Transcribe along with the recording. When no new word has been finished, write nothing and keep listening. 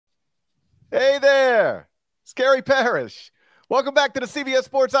Hey there, Scary Parrish. Welcome back to the CBS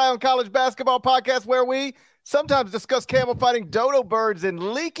Sports Eye on College Basketball podcast, where we sometimes discuss camel fighting, dodo birds, and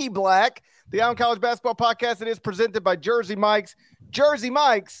leaky black. The Eye on College Basketball podcast, it is presented by Jersey Mike's. Jersey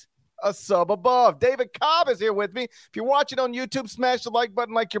Mike's, a sub above. David Cobb is here with me. If you're watching on YouTube, smash the like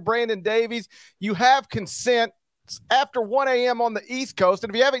button like you're Brandon Davies. You have consent after 1 a.m. on the East Coast.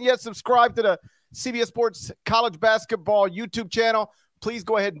 And if you haven't yet subscribed to the CBS Sports College Basketball YouTube channel, please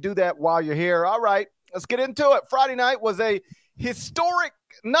go ahead and do that while you're here. All right, let's get into it. Friday night was a historic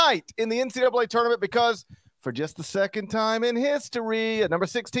night in the NCAA tournament because for just the second time in history, a number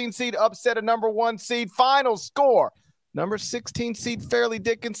 16 seed upset a number 1 seed. Final score, number 16 seed Fairleigh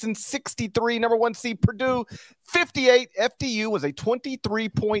Dickinson 63, number 1 seed Purdue 58. FDU was a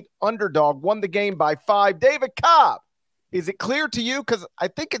 23-point underdog, won the game by 5. David Cobb, is it clear to you? Because I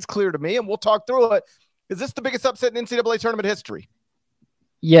think it's clear to me, and we'll talk through it. Is this the biggest upset in NCAA tournament history?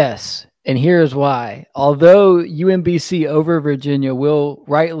 Yes, and here's why. Although UMBC over Virginia will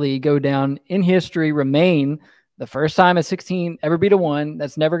rightly go down in history, remain the first time a 16 ever beat a 1.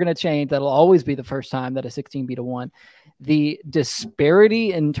 That's never going to change. That'll always be the first time that a 16 beat a 1. The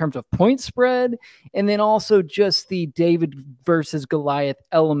disparity in terms of point spread, and then also just the David versus Goliath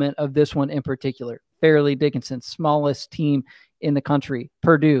element of this one in particular. Fairleigh Dickinson, smallest team in the country.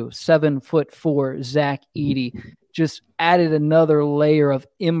 Purdue, 7'4", Zach Edey, just added another layer of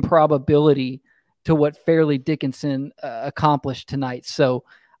improbability to what Fairleigh Dickinson accomplished tonight. So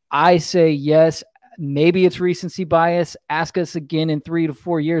I say yes. Maybe it's recency bias. Ask us again in 3 to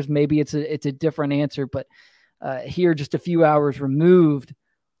 4 years. Maybe it's a different answer. But here, just a few hours removed,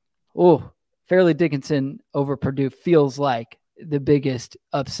 Fairleigh Dickinson over Purdue feels like the biggest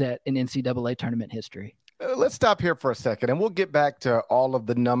upset in NCAA tournament history. Let's stop here for a second, and we'll get back to all of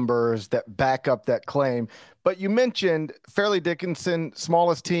the numbers that back up that claim. But you mentioned Fairleigh Dickinson,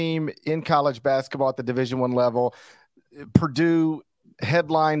 smallest team in college basketball at the Division I level. Purdue,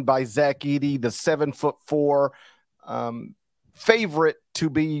 headlined by Zach Edey, the 7'4", favorite to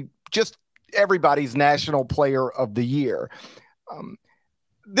be just everybody's national player of the year.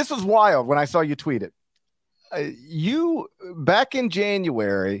 This was wild when I saw you tweet it. You, back in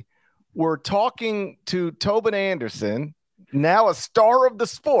January, we're talking to Tobin Anderson, now a star of the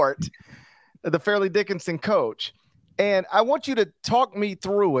sport, the Fairleigh Dickinson coach. And I want you to talk me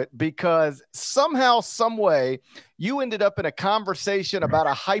through it because somehow, some way, you ended up in a conversation about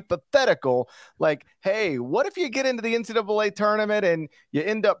a hypothetical like, hey, what if you get into the NCAA tournament and you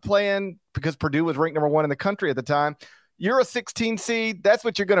end up playing, because Purdue was ranked number 1 in the country at the time, you're a 16 seed. That's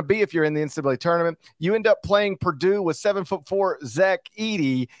what you're going to be if you're in the NCAA tournament. You end up playing Purdue with 7'4" Zach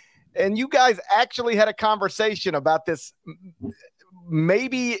Edey. And you guys actually had a conversation about this.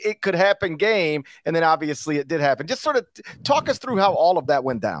 Maybe it could happen game. And then obviously it did happen. Just sort of talk us through how all of that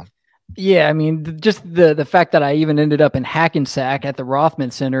went down. Yeah, I mean, just the fact that I even ended up in Hackensack at the Rothman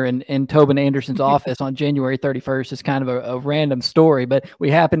Center in Tobin Anderson's office on January 31st is kind of a random story, but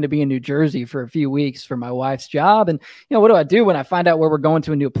we happened to be in New Jersey for a few weeks for my wife's job. And, what do I do when I find out where we're going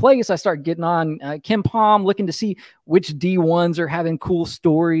to a new place? I start getting on Kim Palm, looking to see which D1s are having cool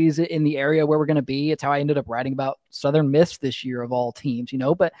stories in the area where we're going to be. It's how I ended up writing about Southern Miss this year of all teams,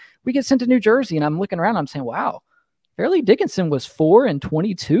 but we get sent to New Jersey and I'm looking around, I'm saying, wow, Fairleigh Dickinson was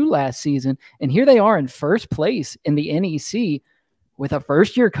 4-22 last season, and here they are in first place in the NEC with a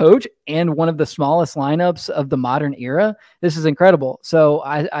first-year coach and one of the smallest lineups of the modern era. This is incredible. So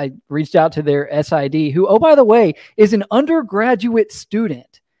I reached out to their SID, who, oh, by the way, is an undergraduate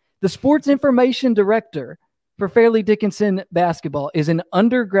student. The sports information director for Fairleigh Dickinson basketball is an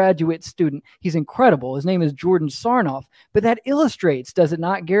undergraduate student. He's incredible. His name is Jordan Sarnoff. But that illustrates, does it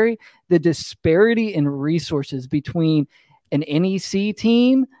not, Gary, the disparity in resources between an NEC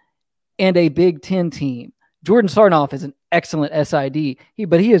team and a Big Ten team. Jordan Sarnoff is an excellent SID,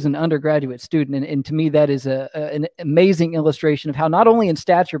 but he is an undergraduate student. And to me, that is an amazing illustration of how not only in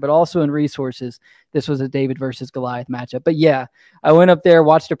stature, but also in resources, this was a David versus Goliath matchup. But yeah, I went up there,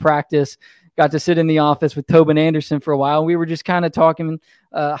 watched a practice, got to sit in the office with Tobin Anderson for a while. We were just kind of talking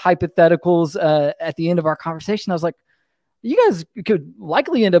hypotheticals at the end of our conversation. I was like, you guys could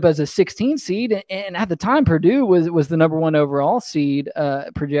likely end up as a 16 seed. And at the time, Purdue was the number 1 overall seed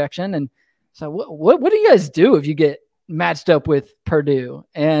projection. And so what do you guys do if you get matched up with Purdue?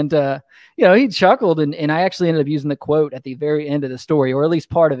 And, he chuckled. And I actually ended up using the quote at the very end of the story, or at least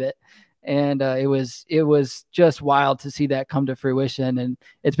part of it. And it was just wild to see that come to fruition. And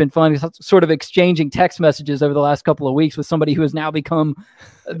it's been fun sort of exchanging text messages over the last couple of weeks with somebody who has now become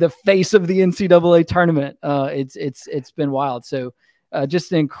the face of the NCAA tournament. It's been wild. So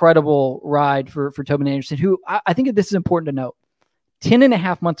just an incredible ride for Tobin Anderson, who I think this is important to note. 10 and a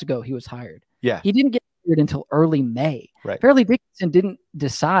half months ago, he was hired. Yeah. He didn't get hired until early May. Right. Fairleigh Dickinson didn't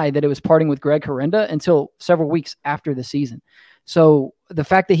decide that it was parting with Greg Correnda until several weeks after the season. So the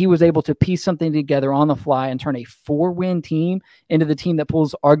fact that he was able to piece something together on the fly and turn a 4-win team into the team that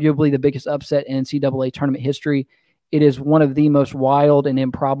pulls arguably the biggest upset in NCAA tournament history, it is one of the most wild and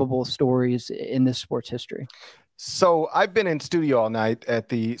improbable stories in this sport's history. So I've been in studio all night at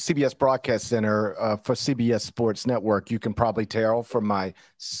the CBS Broadcast Center for CBS Sports Network. You can probably tell from my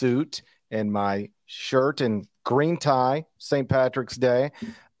suit and my shirt and green tie, St. Patrick's Day.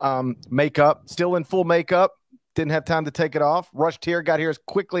 Makeup, still in full makeup. Didn't have time to take it off. Rushed here, got here as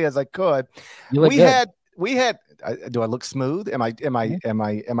quickly as I could. We had. Do I look smooth? Am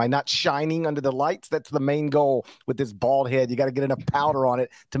I not shining under the lights? That's the main goal with this bald head. You got to get enough powder on it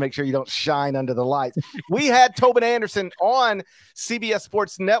to make sure you don't shine under the lights. We had Tobin Anderson on CBS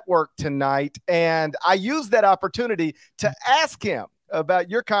Sports Network tonight, and I used that opportunity to ask him about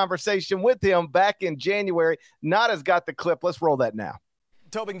your conversation with him back in January. Nada's got the clip. Let's roll that now.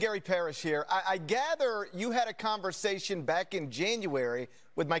 Tobin, Gary Parrish here. I gather you had a conversation back in January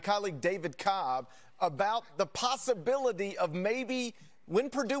with my colleague David Cobb about the possibility of maybe, when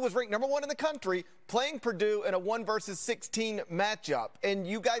Purdue was ranked #1 in the country, playing Purdue in a 1 versus 16 matchup. And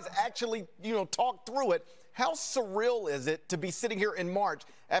you guys actually, talked through it. How surreal is it to be sitting here in March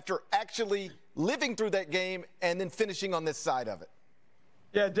after actually living through that game and then finishing on this side of it?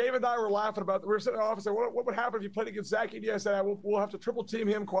 Yeah, David and I were laughing about it. We were sitting in the office saying, what would happen if you played against Zach Edey? I said, we'll have to triple team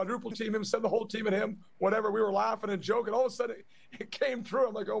him, quadruple team him, send the whole team at him, whatever. We were laughing and joking. All of a sudden, it came true.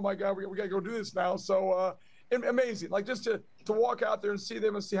 I'm like, oh, my God, we got to go do this now. So amazing. Like, just to walk out there and see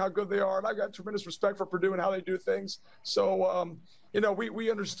them and see how good they are. And I've got tremendous respect for Purdue and how they do things. So,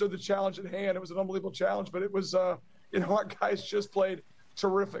 we understood the challenge at hand. It was an unbelievable challenge, but it was, our guys just played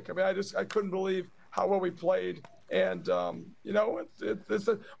terrific. I mean, I couldn't believe how well we played. And, that's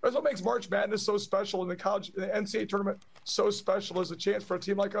what makes March Madness so special, and the NCAA tournament so special, is a chance for a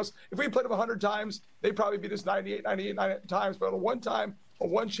team like us. If we played them 100 times, they'd probably beat us 98 times. But one time, a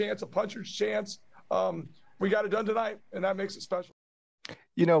one chance, a puncher's chance, we got it done tonight, and that makes it special.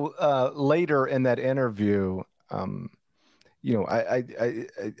 Later in that interview,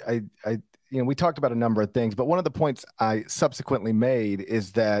 we talked about a number of things, but one of the points I subsequently made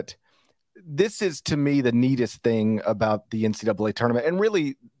is that this is, to me, the neatest thing about the NCAA tournament and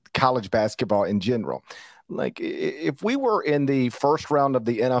really college basketball in general. Like, if we were in the first round of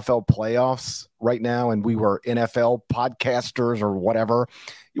the NFL playoffs right now and we were NFL podcasters or whatever,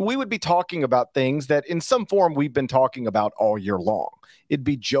 we would be talking about things that in some form we've been talking about all year long. It'd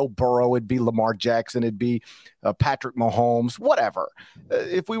be Joe Burrow, it'd be Lamar Jackson, it'd be Patrick Mahomes, whatever.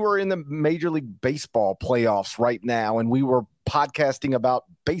 If we were in the Major League Baseball playoffs right now and we were podcasting about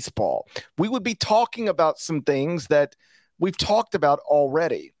baseball, we would be talking about some things that we've talked about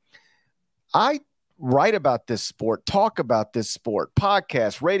already. I write about this sport, talk about this sport,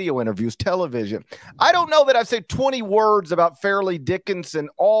 podcasts, radio interviews, television. I don't know that I've said 20 words about Fairleigh Dickinson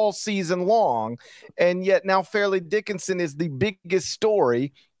all season long, and yet now Fairleigh Dickinson is the biggest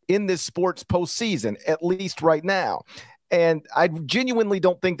story in this sport's postseason, at least right now. And I genuinely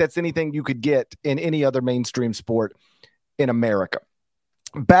don't think that's anything you could get in any other mainstream sport in America.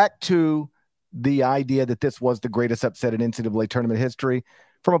 Back to the idea that this was the greatest upset in NCAA tournament history.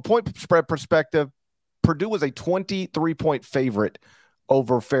 From a point spread perspective, Purdue was a 23-point favorite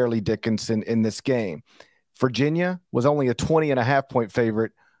over Fairleigh Dickinson in this game. Virginia was only a 20.5-point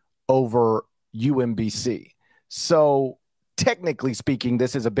favorite over UMBC. So technically speaking,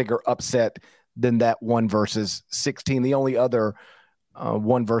 this is a bigger upset than that 1 versus 16. The only other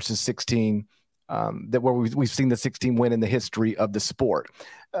 1 versus 16 that where we've seen the 16 win in the history of the sport.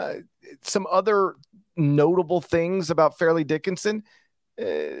 Some other notable things about Fairleigh Dickinson.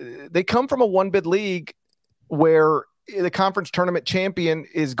 They come from a one-bid league where the conference tournament champion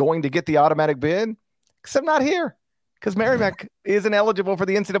is going to get the automatic bid, except not here because Merrimack isn't eligible for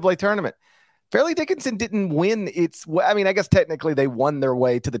the NCAA tournament. Fairleigh Dickinson didn't win I guess technically they won their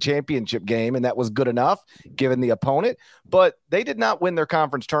way to the championship game, and that was good enough given the opponent, but they did not win their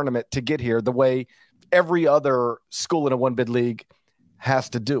conference tournament to get here the way every other school in a one-bid league has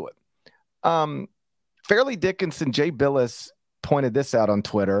to do it. Fairleigh Dickinson, Jay Billis, pointed this out on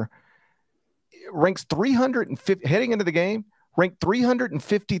Twitter, ranks 350 heading into the game, ranked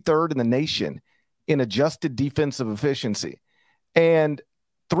 353rd in the nation in adjusted defensive efficiency and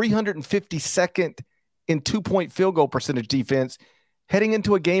 352nd in 2-point field goal percentage defense heading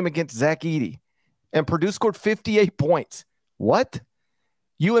into a game against Zach Edey. And Purdue scored 58 points. What?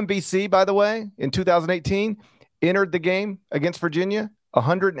 UMBC, by the way, in 2018, entered the game against Virginia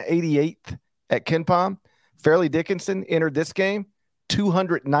 188th at KenPom. Fairleigh Dickinson entered this game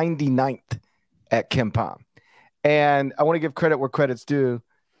 299th at KenPom. And I want to give credit where credit's due.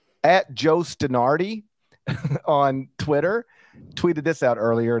 At Joe Stenardi on Twitter tweeted this out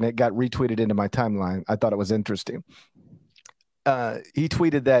earlier, and it got retweeted into my timeline. I thought it was interesting. He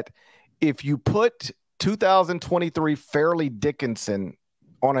tweeted that if you put 2023 Fairleigh Dickinson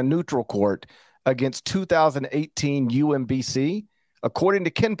on a neutral court against 2018 UMBC, according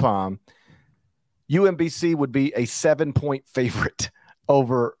to KenPom, UMBC would be a 7-point favorite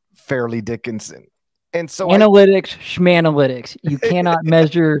over Fairleigh Dickinson. And so analytics, schmanalytics. You cannot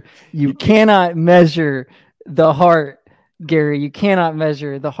measure. You cannot measure the heart, Gary. You cannot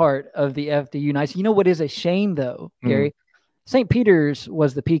measure the heart of the FDU Knights. You know what is a shame, though, Gary? St. Peter's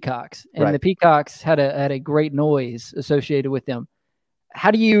was the Peacocks, and the Peacocks had a great noise associated with them.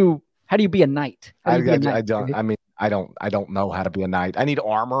 How do you be a Knight? I don't know how to be a Knight. I need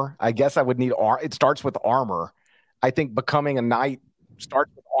armor. I guess I would need it starts with armor. I think becoming a Knight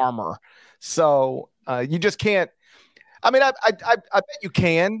starts with armor. So you just can't. I mean, I bet you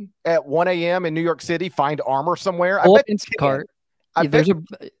can at 1 a.m. in New York City find armor somewhere. Pull up Instacart.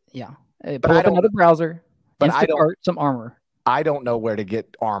 Pull up another browser. But Instacart some armor. I don't know where to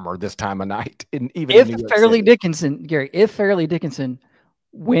get armor this time of night. If Fairleigh Dickinson, Gary, if Fairleigh Dickinson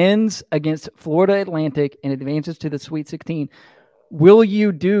wins against Florida Atlantic and advances to the Sweet 16, will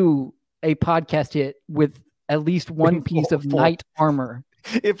you do a podcast hit with at least one piece of Knight armor?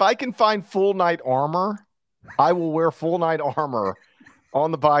 If I can find full Knight armor, I will wear full Knight armor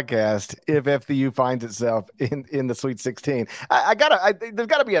on the podcast if FDU finds itself in the Sweet 16. There's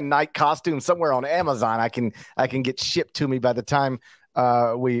gotta be a Knight costume somewhere on Amazon I can get shipped to me by the time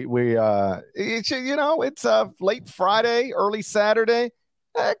it's late Friday, early Saturday.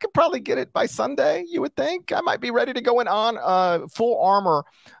 I could probably get it by Sunday, you would think. I might be ready to go in on full armor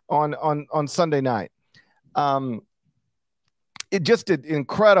on Sunday night. It just did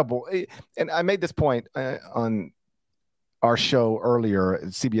incredible. And I made this point on our show earlier at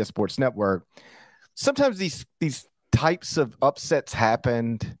CBS Sports Network. Sometimes these types of upsets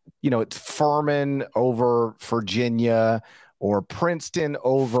happened. It's Furman over Virginia or Princeton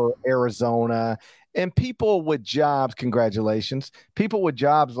over Arizona. And people with jobs, congratulations, people with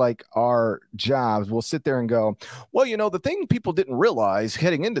jobs like our jobs will sit there and go, well, the thing people didn't realize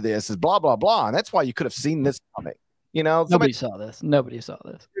heading into this is blah, blah, blah. And that's why you could have seen this coming. Nobody saw this.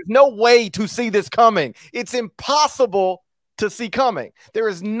 There's no way to see this coming. It's impossible to see coming. There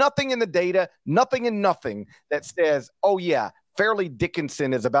is nothing in the data, nothing that says, oh yeah, Fairleigh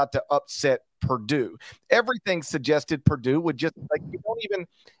Dickinson is about to upset Purdue. Everything suggested Purdue would just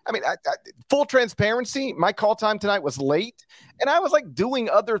full transparency. My call time tonight was late and I was doing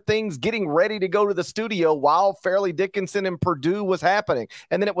other things, getting ready to go to the studio while Fairleigh Dickinson and Purdue was happening.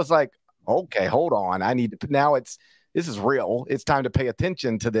 And then it was okay, hold on. This is real. It's time to pay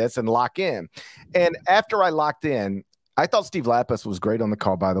attention to this and lock in. And after I locked in, I thought Steve Lapis was great on the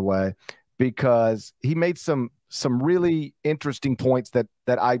call, by the way, because he made some really interesting points that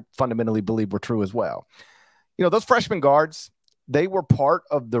I fundamentally believe were true as well. Those freshman guards, they were part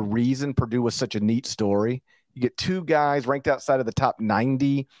of the reason Purdue was such a neat story. You get two guys ranked outside of the top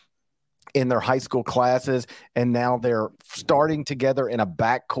 90 in their high school classes, and now they're starting together in a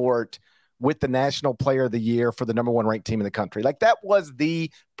backcourt with the National Player of the Year for the number 1 ranked team in the country. That was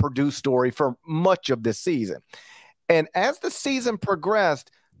the Purdue story for much of this season. And as the season progressed,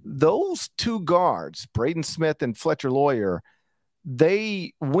 those two guards, Braden Smith and Fletcher Lawyer,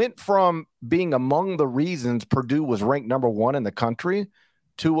 they went from being among the reasons Purdue was ranked number 1 in the country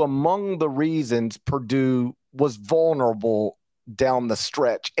to among the reasons Purdue was vulnerable down the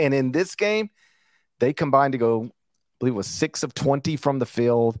stretch. And in this game, they combined to go, I believe it was 6 of 20 from the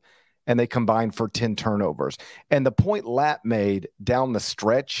field, and they combined for 10 turnovers. And the point Lap made down the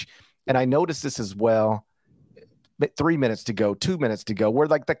stretch, and I noticed this as well, 3 minutes to go, 2 minutes to go, where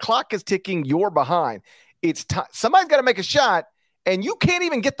the clock is ticking, you're behind. It's time. Somebody's got to make a shot, and you can't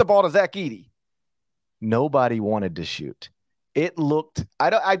even get the ball to Zach Edey. Nobody wanted to shoot. It looked,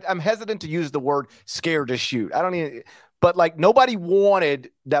 I'm hesitant to use the word scared to shoot. I don't even, but nobody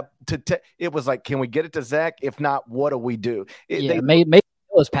wanted that it was can we get it to Zach? If not, what do we do? Maybe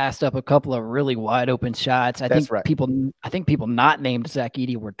was passed up a couple of really wide open shots. I think people not named Zach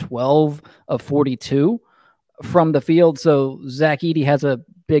Edey were 12 of 42 from the field. So Zach Edey has a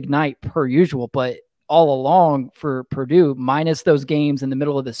big night per usual, but all along for Purdue, minus those games in the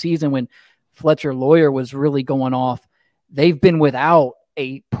middle of the season when Fletcher Lawyer was really going off, they've been without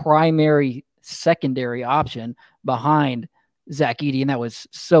a primary secondary option behind Zach Edey, and that was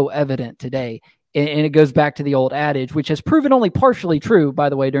so evident today. And it goes back to the old adage, which has proven only partially true, by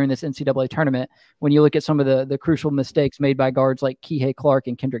the way, during this NCAA tournament. When you look at some of the crucial mistakes made by guards like Kihei Clark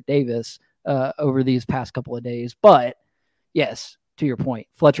and Kendrick Davis over these past couple of days. But yes, to your point,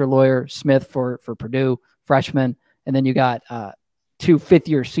 Fletcher Lawyer, Smith for Purdue, freshman, and then you got 2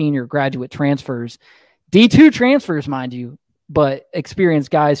 fifth-year senior graduate transfers, D2 transfers, mind you, but experienced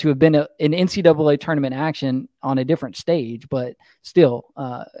guys who have been in NCAA tournament action on a different stage, but still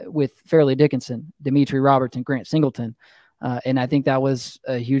with Fairleigh Dickinson, Dimitri Roberts, and Grant Singleton. And I think that was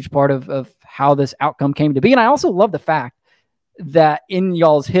a huge part of how this outcome came to be. And I also love the fact that in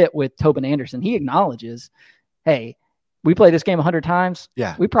y'all's hit with Tobin Anderson, he acknowledges, hey, we play this game 100 times.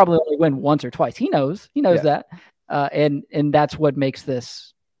 Yeah. We probably only win once or twice. He knows that. And that's what makes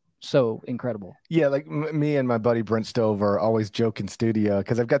this so incredible. Yeah, like me and my buddy Brent Stover always joke in studio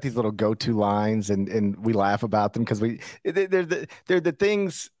because I've got these little go-to lines and we laugh about them because they're the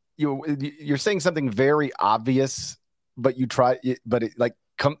things you're saying something very obvious, but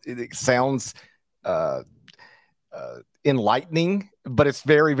it sounds enlightening, but it's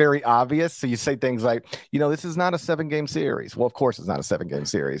very, very obvious. So you say things like, this is not a 7-game series. Well, of course it's not a 7-game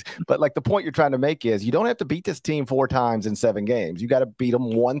series, but like the point you're trying to make is you don't have to beat this team 4 times in 7 games. You got to beat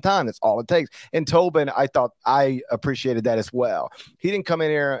them 1 time. That's all it takes. And Tobin, I thought I appreciated that as well. He didn't come in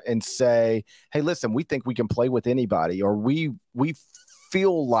here and say, hey, listen, we think we can play with anybody, or we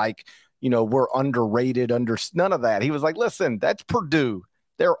feel like, we're underrated, none of that. He was like, listen, that's Purdue.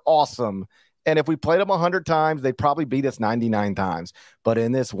 They're awesome. And if we played them 100 times, they'd probably beat us 99 times. But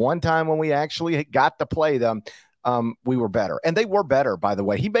in this one time when we actually got to play them, we were better. And they were better, by the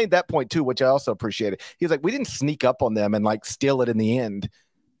way. He made that point too, which I also appreciated. He was like, we didn't sneak up on them and like steal it in the end.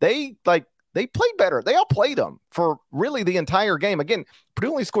 They played better. They all played them for really the entire game. Again,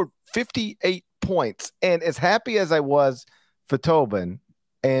 Purdue only scored 58 points. And as happy as I was for Tobin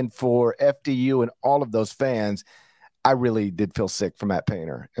and for FDU and all of those fans, I really did feel sick for Matt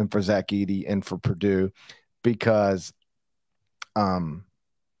Painter and for Zach Edey and for Purdue because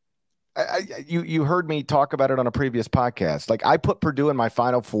you heard me talk about it on a previous podcast. Like I put Purdue in my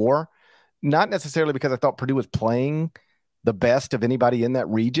Final Four, not necessarily because I thought Purdue was playing the best of anybody in that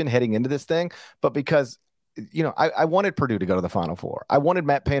region heading into this thing, but because I wanted Purdue to go to the Final Four. I wanted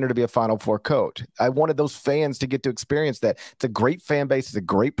Matt Painter to be a Final Four coach. I wanted those fans to get to experience that. It's a great fan base. It's a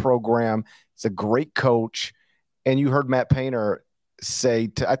great program. It's a great coach. And you heard Matt Painter say,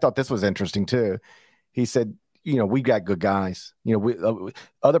 I thought this was interesting too. He said, we got good guys.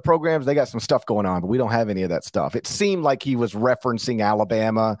 Other programs, they got some stuff going on, but we don't have any of that stuff. It seemed like he was referencing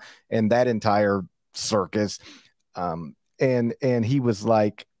Alabama and that entire circus. And he was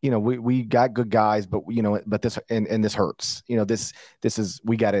like, we got good guys, but but this and this hurts. This is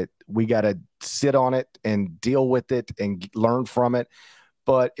we gotta sit on it and deal with it and learn from it.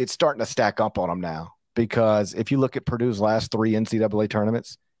 But it's starting to stack up on them now. Because if you look at Purdue's last 3 NCAA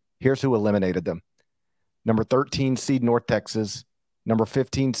tournaments, here's who eliminated them. Number 13 seed North Texas, number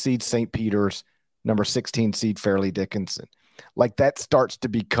 15 seed St. Peter's, number 16 seed Fairleigh Dickinson. Like that starts to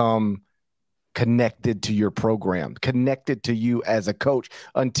become connected to your program, connected to you as a coach.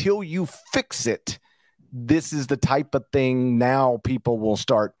 Until you fix it, this is the type of thing now people will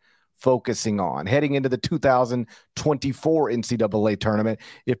start focusing on heading into the 2024 NCAA tournament.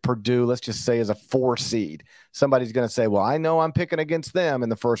 If Purdue, let's just say, is a 4 seed, somebody's going to say, well, I know I'm picking against them in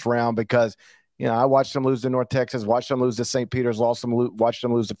the first round because, I watched them lose to North Texas, watched them lose to St. Peter's, watched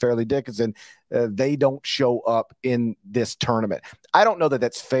them lose to Fairleigh Dickinson. They don't show up in this tournament. I don't know that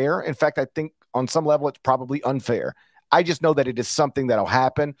that's fair. In fact, I think on some level it's probably unfair. I just know that it is something that'll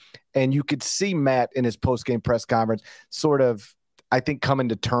happen. And you could see Matt in his post-game press conference sort of, I think, coming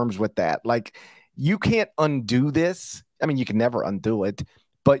to terms with that. Like, you can't undo this. I mean, you can never undo it,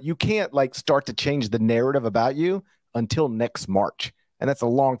 but you can't start to change the narrative about you until next March. And that's a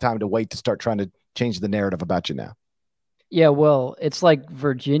long time to wait to start trying to change the narrative about you now. Yeah, well, it's like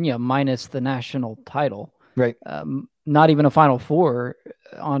Virginia minus the national title. Right. Not even a Final Four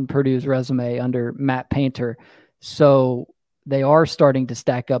on Purdue's resume under Matt Painter. So they are starting to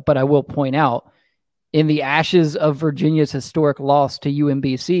stack up. But I will point out, in the ashes of Virginia's historic loss to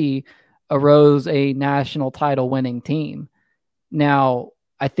UMBC arose a national title winning team. Now,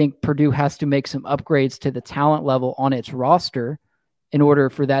 I think Purdue has to make some upgrades to the talent level on its roster in order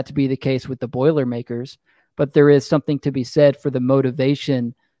for that to be the case with the Boilermakers. But there is something to be said for the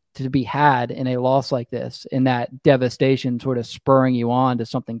motivation to be had in a loss like this, in that devastation sort of spurring you on to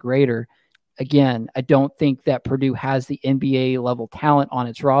something greater. Again, I don't think that Purdue has the NBA level talent on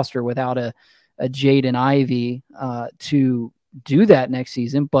its roster without a Jaden Ivey to do that next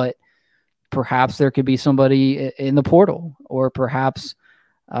season, but perhaps there could be somebody in the portal, or perhaps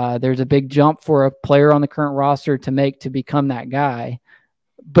There's a big jump for a player on the current roster to make to become that guy.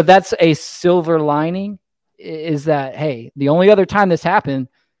 But that's a silver lining, is that, hey, the only other time this happened,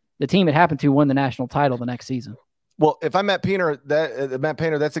 the team it happened to won the national title the next season. Well, if I'm Matt Painter,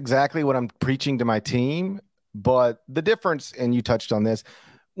 that's exactly what I'm preaching to my team. But the difference, and you touched on this,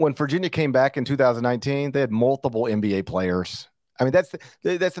 when Virginia came back in 2019, they had multiple NBA players. I mean, that's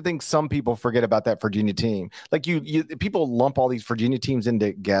the thing some people forget about that Virginia team. Like people lump all these Virginia teams in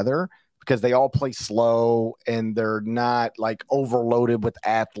together because they all play slow and they're not like overloaded with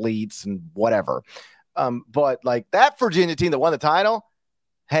athletes and whatever. But like that Virginia team that won the title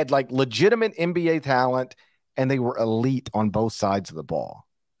had like legitimate NBA talent, and they were elite on both sides of the ball.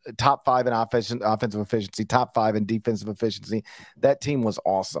 Top 5 in offensive efficiency, top 5 in defensive efficiency. That team was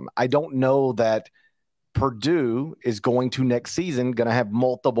awesome. I don't know that Purdue is going to next season going to have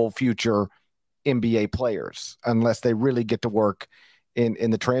multiple future NBA players unless they really get to work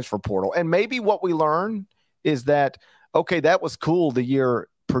in the transfer portal. And maybe what we learn is that, okay, that was cool the year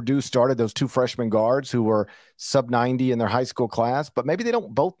Purdue started, those 2 freshman guards who were sub 90 in their high school class, but maybe they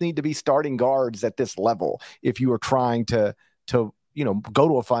don't both need to be starting guards at this level if you are trying to go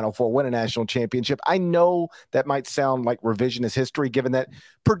to a Final Four, win a national championship. I know that might sound like revisionist history, given that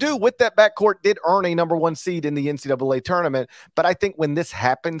Purdue with that backcourt did earn a number 1 seed in the NCAA tournament. But I think when this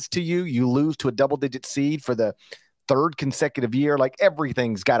happens to you, you lose to a double-digit seed for the 3rd consecutive year. Like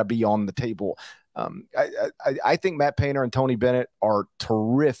everything's got to be on the table. I think Matt Painter and Tony Bennett are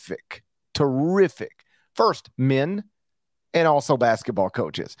terrific. First, men and also basketball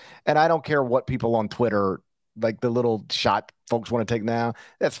coaches. And I don't care what people on Twitter, like the little shot folks want to take now.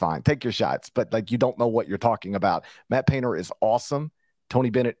 That's fine. Take your shots. But like, you don't know what you're talking about. Matt Painter is awesome. Tony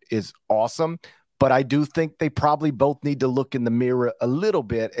Bennett is awesome. But I do think they probably both need to look in the mirror a little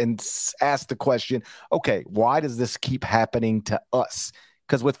bit and ask the question, okay, why does this keep happening to us?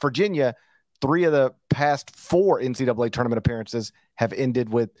 Because with Virginia, 3 of the past 4 NCAA tournament appearances have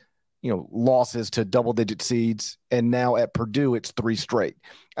ended with, losses to double-digit seeds, and now at Purdue, it's 3 straight.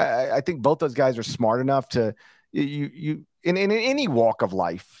 I think both those guys are smart enough to in any walk of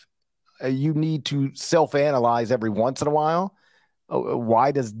life, you need to self-analyze every once in a while.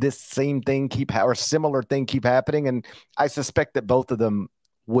 Why does this same thing or similar thing keep happening? And I suspect that both of them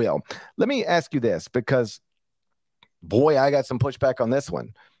will. Let me ask you this, because boy, I got some pushback on this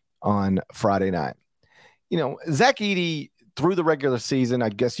one on Friday night. Zach Edey, through the regular season, I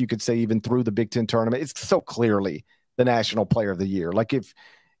guess you could say even through the Big Ten tournament, it's so clearly the National Player of the Year. Like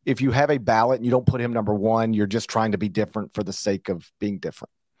if you have a ballot and you don't put him number 1, you're just trying to be different for the sake of being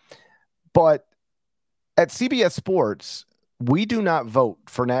different. But at CBS Sports, we do not vote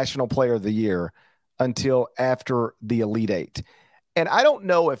for National Player of the Year until after the Elite 8. And I don't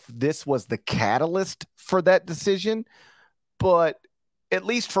know if this was the catalyst for that decision, but at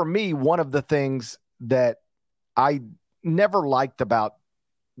least for me, one of the things that I never liked about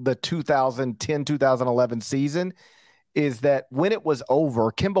the 2010-2011 season is that when it was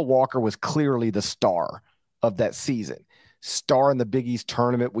over, Kemba Walker was clearly the star of that season. Star in the Big East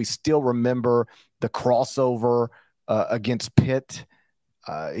tournament. We still remember the crossover against Pitt.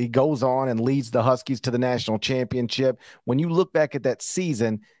 He goes on and leads the Huskies to the national championship. When you look back at that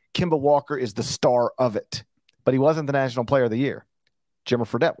season, Kemba Walker is the star of it, but he wasn't the National Player of the Year. Jimmer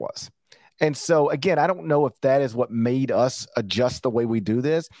Fredette was. And so, again, I don't know if that is what made us adjust the way we do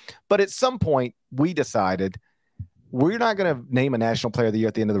this, but at some point we decided we're not going to name a National Player of the Year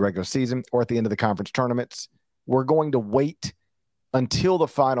at the end of the regular season or at the end of the conference tournaments. We're going to wait until the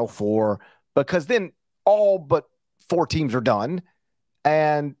Final Four, because then all but 4 teams are done,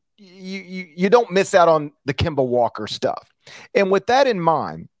 and you don't miss out on the Kemba Walker stuff. And with that in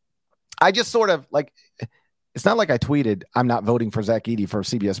mind, I just sort of like – it's not like I tweeted, I'm not voting for Zach Edey for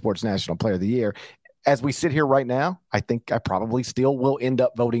CBS Sports National Player of the Year. As we sit here right now, I think I probably still will end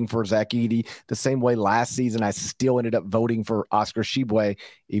up voting for Zach Edey the same way last season I still ended up voting for Oscar Tshiebwe,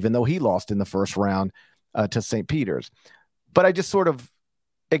 even though he lost in the first round to St. Peter's. But I just sort of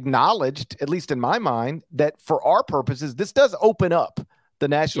acknowledged, at least in my mind, that for our purposes, this does open up the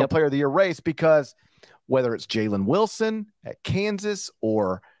National Player of the Year race, because whether it's Jalen Wilson at Kansas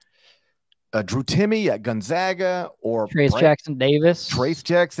or Drew Timme at Gonzaga or Trace Jackson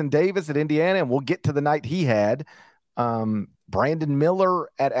Davis at Indiana, and we'll get to the night he had. Brandon Miller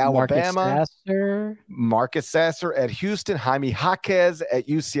at Alabama, Marcus Sasser at Houston, Jaime Jaquez at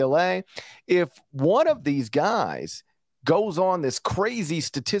UCLA. If one of these guys goes on this crazy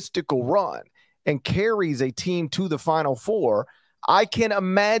statistical run and carries a team to the Final Four, I can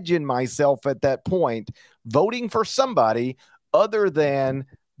imagine myself at that point voting for somebody other than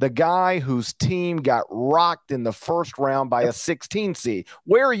the guy whose team got rocked in the first round by a 16 seed.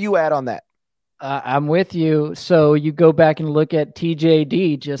 Where are you at on that? I'm with you. So you go back and look at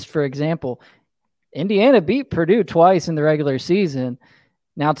TJD, just for example. Indiana beat Purdue twice in the regular season.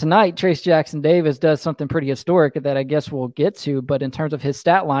 Now tonight, Trace Jackson-Davis does something pretty historic that I guess we'll get to, but in terms of his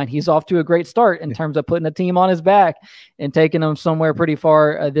stat line, he's off to a great start in terms of putting a team on his back and taking them somewhere pretty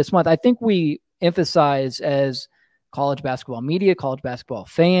far this month. I think we emphasize as college basketball media, college basketball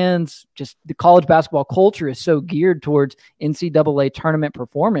fans, just the college basketball culture is so geared towards NCAA tournament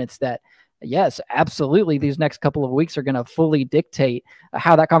performance that yes, absolutely, these next couple of weeks are going to fully dictate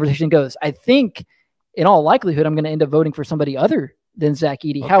how that conversation goes. I think in all likelihood, I'm going to end up voting for somebody other than Zach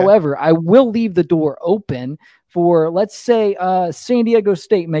Edey. Okay. However, I will leave the door open for, let's say, San Diego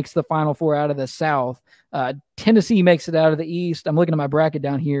State makes the Final Four out of the South. Tennessee makes it out of the East. I'm looking at my bracket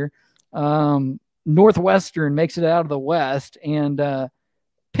down here. Northwestern makes it out of the West, and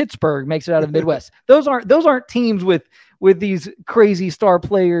Pittsburgh makes it out of the Midwest. Those aren't teams with these crazy star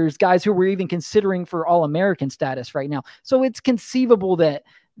players, guys who we're even considering for All-American status right now. So it's conceivable that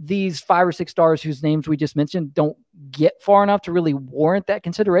these 5 or 6 stars whose names we just mentioned don't get far enough to really warrant that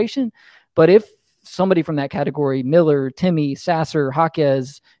consideration. But if somebody from that category, Miller, Timmy, Sasser,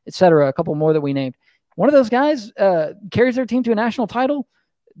 Jaquez, etc., a couple more that we named, one of those guys carries their team to a national title,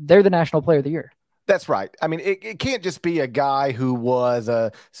 they're the National Player of the Year. That's right. I mean, it can't just be a guy who was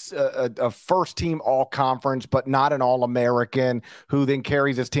a first-team all-conference, but not an all-American, who then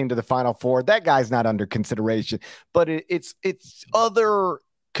carries his team to the Final Four. That guy's not under consideration. But it's other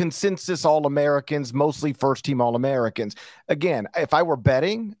consensus All-Americans, mostly first-team All-Americans. Again, if I were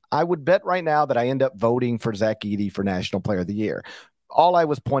betting, I would bet right now that I end up voting for Zach Edey for National Player of the Year. All I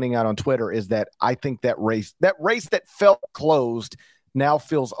was pointing out on Twitter is that I think that race that felt closed now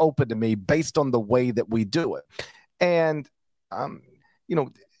feels open to me based on the way that we do it. And,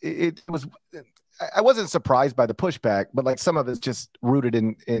 it was, I wasn't surprised by the pushback, but like some of it's just rooted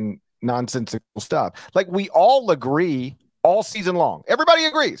in nonsensical stuff. Like we all agree all season long. Everybody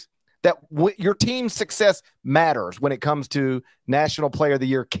agrees that your team's success matters when it comes to National Player of the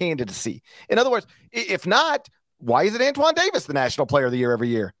Year candidacy. In other words, if not, why isn't Antoine Davis the National Player of the Year every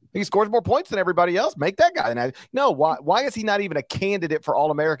year? He scores more points than everybody else. Make that guy. No, why is he not even a candidate for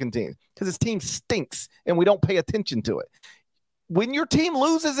All-American team? Because his team stinks and we don't pay attention to it. When your team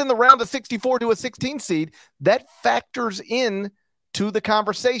loses in the round of 64 to a 16 seed, that factors in to the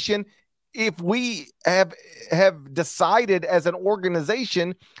conversation if we have decided as an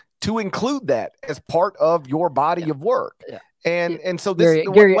organization to include that as part of your body of work. Yeah. And so this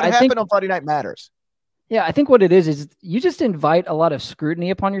Gary, what happened on Friday night matters. Yeah, I think what it is you just invite a lot of scrutiny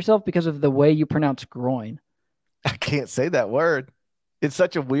upon yourself because of the way you pronounce groin. I can't say that word. It's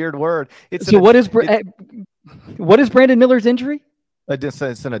such a weird word. What is Brandon Miller's injury? It's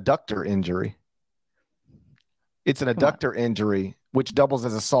an adductor injury. It's an adductor injury, which doubles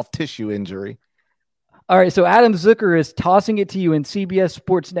as a soft tissue injury. All right, so Adam Zucker is tossing it to you in CBS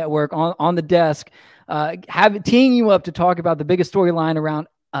Sports Network on the desk, teeing you up to talk about the biggest storyline around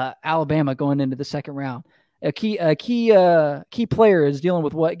Alabama going into the second round. A key player is dealing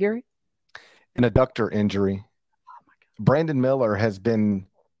with what, Gary? An adductor injury. Oh my God. Brandon Miller has been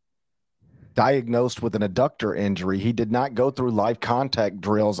diagnosed with an adductor injury. He did not go through live contact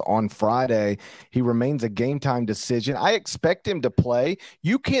drills on Friday. He remains a game time decision. I expect him to play.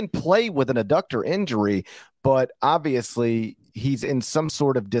 You can play with an adductor injury, but obviously he's in some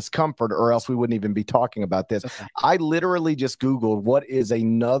sort of discomfort or else we wouldn't even be talking about this. Okay. I literally just Googled what is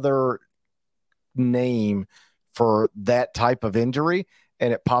another name for that type of injury,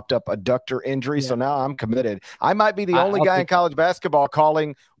 and it popped up adductor injury. Yeah. So now I'm committed. I might be the only guy in college basketball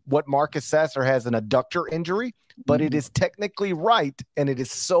calling what Marcus Sasser has an adductor injury, but it is technically right, and it is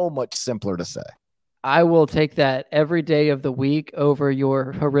so much simpler to say. I will take that every day of the week over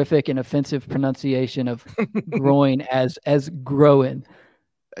your horrific and offensive pronunciation of groin as growing.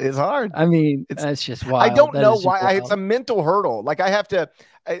 It's hard. I mean, it's just wild. I don't know why. It's a mental hurdle. Like I have to,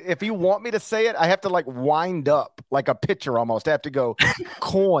 if you want me to say it, I have to like wind up like a pitcher almost. I have to go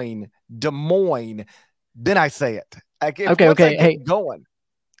coin, Des Moines, then I say it. Okay. Going.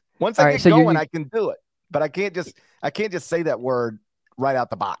 Once I get going, I can do it. But I can't just say that word right out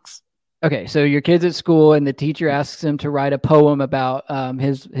the box. Okay, so your kid's at school and the teacher asks him to write a poem about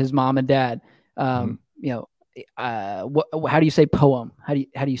his mom and dad. How do you say poem? How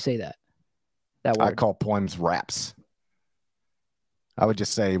do you say that word? I call poems raps. I would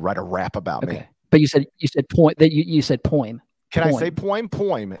just say write a rap about me. But you said poem. That you said poem. Can I say poem?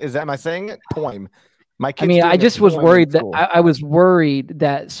 Poem. Am I saying it? Poem. I just was worried that I was worried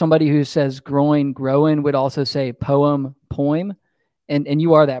that somebody who says growing would also say poem. and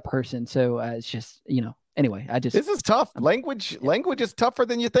you are that person. So it's just, anyway, this is tough. Language is tougher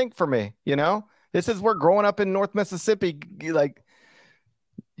than you think for me. This is where growing up in North Mississippi, like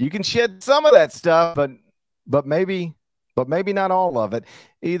you can shed some of that stuff, but maybe not all of it.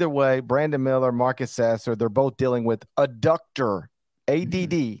 Either way, Brandon Miller, Marcus Sasser, they're both dealing with adductor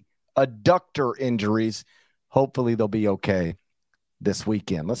injuries. Hopefully they'll be okay this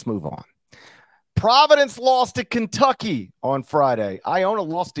weekend. Let's move on. Providence lost to Kentucky on Friday. Iona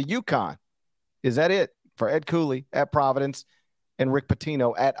lost to UConn. Is that it for Ed Cooley at Providence and Rick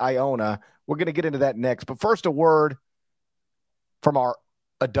Pitino at Iona? We're going to get into that next. But first, a word from our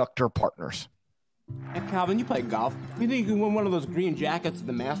adductor partners. Hey, Calvin, you play golf. You think you can win one of those green jackets at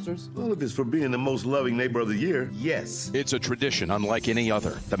the Masters? Well, if it's for being the most loving neighbor of the year, yes. It's a tradition unlike any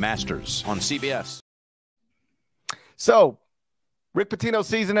other. The Masters on CBS. So, Rick Pitino's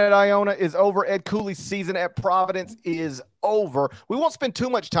season at Iona is over. Ed Cooley's season at Providence is over. We won't spend too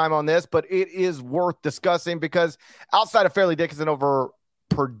much time on this, but it is worth discussing because outside of Fairleigh Dickinson over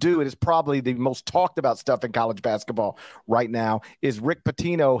Purdue, it is probably the most talked about stuff in college basketball right now. Is Rick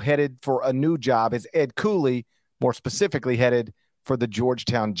Pitino headed for a new job? Is Ed Cooley, more specifically, headed for the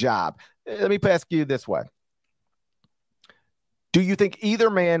Georgetown job? Let me ask you this way. Do you think either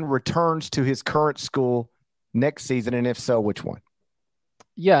man returns to his current school next season? And if so, which one?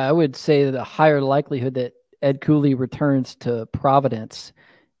 Yeah, I would say the higher likelihood that Ed Cooley returns to Providence.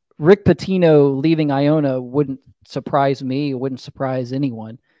 Rick Pitino leaving Iona wouldn't surprise me. It wouldn't surprise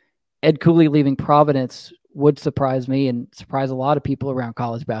anyone. Ed Cooley leaving Providence would surprise me and surprise a lot of people around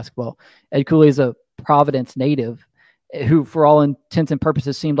college basketball. Ed Cooley is a Providence native who, for all intents and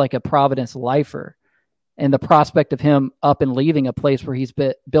purposes, seemed like a Providence lifer. And the prospect of him up and leaving a place where he's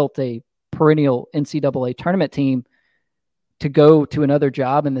built a perennial NCAA tournament team to go to another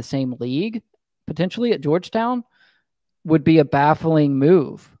job in the same league, potentially at Georgetown, would be a baffling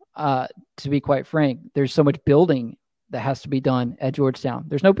move. To be quite frank, there's so much building that has to be done at Georgetown.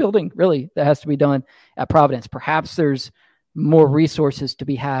 There's no building really that has to be done at Providence. Perhaps there's more resources to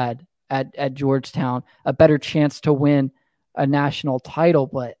be had at Georgetown, a better chance to win a national title.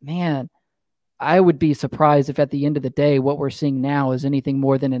 But man, I would be surprised if at the end of the day, what we're seeing now is anything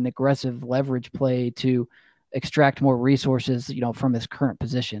more than an aggressive leverage play to extract more resources, from his current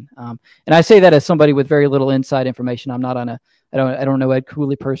position. And I say that as somebody with very little inside information. I'm not on I don't know Ed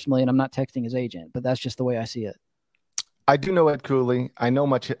Cooley personally, and I'm not texting his agent, but that's just the way I see it. I do know Ed Cooley. I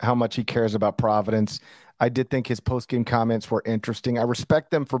know how much he cares about Providence. I did think his post-game comments were interesting. I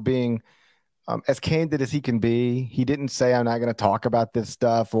respect them for being as candid as he can be. He didn't say, I'm not going to talk about this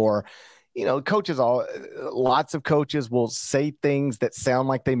stuff, or, lots of coaches will say things that sound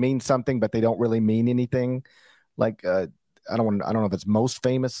like they mean something, but they don't really mean anything. Like, I don't know if it's most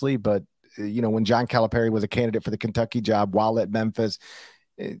famously, but when John Calipari was a candidate for the Kentucky job while at Memphis,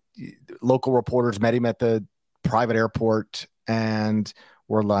 local reporters met him at the private airport and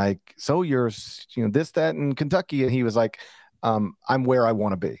were like, so you're, this, that, in Kentucky. And he was like, I'm where I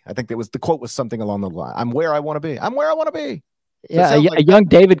want to be. I think the quote was something along the line. I'm where I want to be. I'm where I want to be. So yeah. A young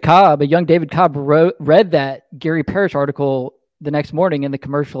David Cobb read that Gary Parrish article the next morning in the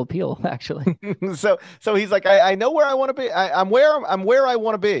Commercial Appeal, actually. so he's like, I know where I want to be. I'm where I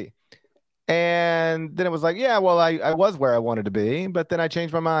want to be. And then it was like, yeah, well, I was where I wanted to be, but then I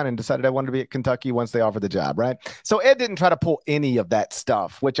changed my mind and decided I wanted to be at Kentucky once they offered the job, right? So Ed didn't try to pull any of that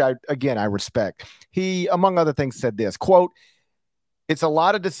stuff, which I respect. He, among other things, said this, quote, "It's a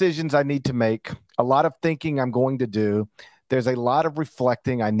lot of decisions I need to make, a lot of thinking I'm going to do. There's a lot of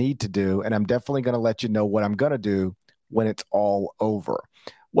reflecting I need to do, and I'm definitely going to let you know what I'm going to do when it's all over."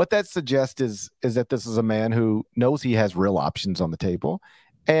 What that suggests is that this is a man who knows he has real options on the table,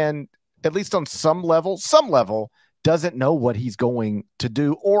 and at least on some level, doesn't know what he's going to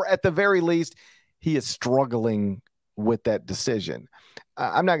do, or at the very least, he is struggling with that decision.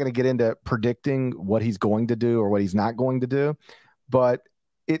 I'm not going to get into predicting what he's going to do or what he's not going to do, but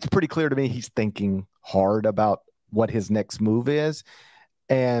it's pretty clear to me he's thinking hard about what his next move is.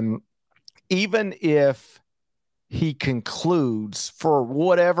 And even if he concludes for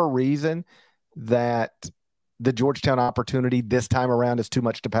whatever reason that the Georgetown opportunity this time around is too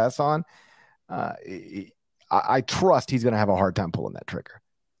much to pass on, I trust he's going to have a hard time pulling that trigger.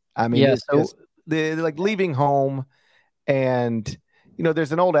 I mean, yeah, like leaving home, and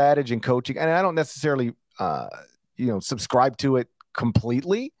there's an old adage in coaching, and I don't necessarily subscribe to it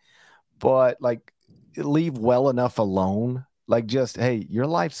completely, but like leave well enough alone. Like, just, hey, your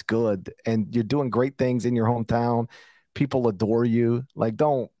life's good and you're doing great things in your hometown. People adore you. Like,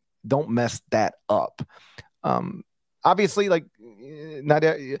 don't mess that up. Obviously, like,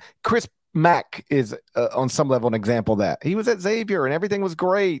 Chris Mack is on some level an example of that. He was at Xavier and everything was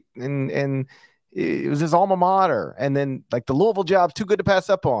great, and it was his alma mater. And then like the Louisville job's too good to pass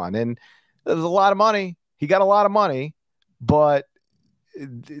up on, and there's a lot of money. He got a lot of money, but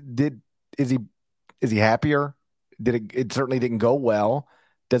is he happier? It certainly didn't go well.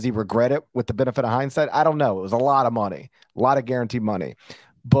 Does he regret it with the benefit of hindsight? I don't know. It was a lot of money, a lot of guaranteed money.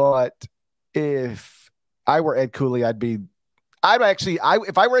 But if I were Ed Cooley, if I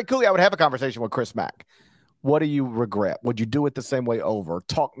were Ed Cooley, I would have a conversation with Chris Mack. What do you regret? Would you do it the same way over?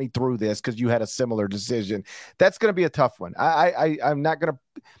 Talk me through this because you had a similar decision. That's going to be a tough one. I'm not going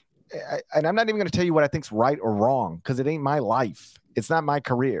to, and I'm not even going to tell you what I think's right or wrong because it ain't my life. It's not my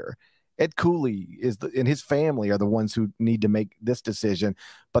career. Ed Cooley and his family are the ones who need to make this decision,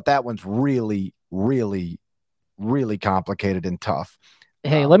 but that one's really, really, really complicated and tough.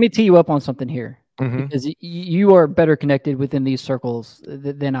 Hey, let me tee you up on something here. Mm-hmm. Because you are better connected within these circles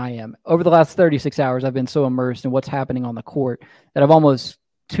than I am. Over the last 36 hours, I've been so immersed in what's happening on the court that I've almost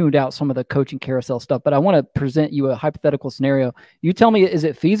tuned out some of the coaching carousel stuff. But I want to present you a hypothetical scenario. You tell me, is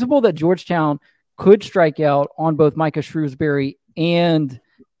it feasible that Georgetown could strike out on both Micah Shrewsbury and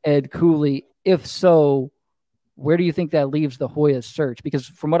Ed Cooley? If so, where do you think that leaves the Hoyas search? Because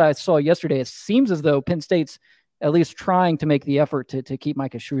from what I saw yesterday, it seems as though Penn State's at least trying to make the effort to keep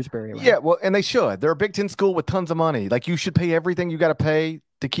Micah Shrewsbury around. Yeah, well, and they should. They're a Big Ten school with tons of money. Like, you should pay everything you got to pay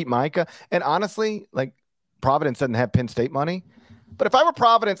to keep Micah. And honestly, like, Providence doesn't have Penn State money. But if I were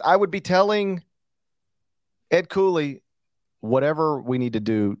Providence, I would be telling Ed Cooley, whatever we need to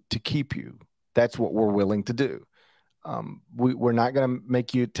do to keep you, that's what we're willing to do. We're not going to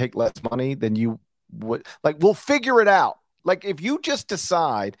make you take less money than you would. Like, we'll figure it out. Like, if you just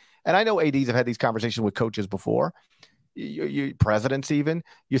decide, and I know ADs have had these conversations with coaches before, you presidents even,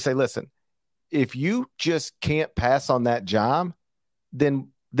 you say, listen, if you just can't pass on that job, then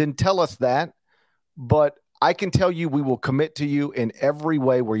tell us that. But I can tell you we will commit to you in every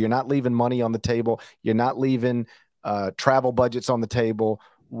way where you're not leaving money on the table. You're not leaving travel budgets on the table,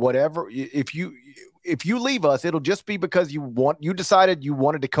 whatever. If you leave us, it'll just be because you decided you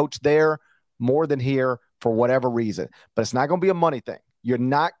wanted to coach there more than here for whatever reason, but it's not going to be a money thing. You're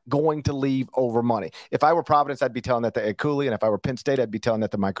not going to leave over money. If I were Providence, I'd be telling that to Ed Cooley, and if I were Penn State, I'd be telling that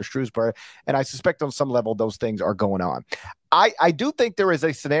to Micah Shrewsbury, and I suspect on some level those things are going on. I do think there is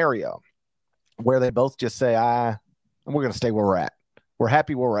a scenario where they both just say, we're going to stay where we're at. We're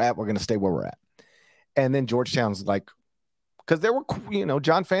happy where we're at. We're going to stay where we're at. And then Georgetown's like, because there were,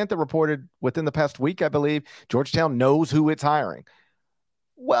 John Fantha reported within the past week, I believe, Georgetown knows who it's hiring.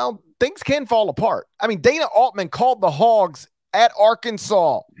 Well, things can fall apart. I mean, Dana Altman called the Hogs at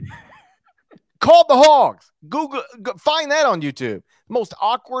Arkansas. Called the Hogs. Find that on YouTube. Most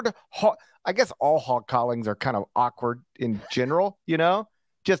awkward. I guess all hog callings are kind of awkward in general,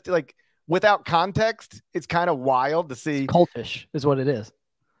 just like without context. It's kind of wild to see. It's cultish is what it is.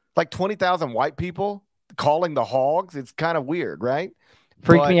 Like 20,000 white people calling the Hogs. It's kind of weird, right?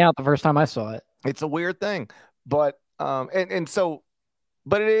 Freaked me out the first time I saw it. It's a weird thing, but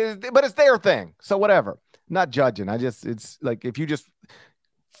but it's their thing. So whatever. I'm not judging. It's like if you just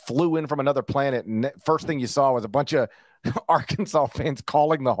flew in from another planet and first thing you saw was a bunch of Arkansas fans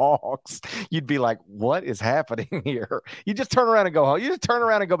calling the Hogs, you'd be like, what is happening here? You just turn around and go home. You just turn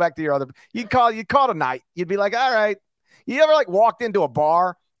around and go back to your other, you'd call it a night. You'd be like, all right. You ever like walked into a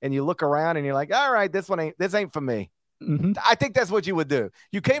bar and you look around and you're like, all right, this ain't for me. Mm-hmm. I think that's what you would do.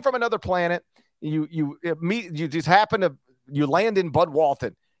 You came from another planet. You just happen to, you land in Bud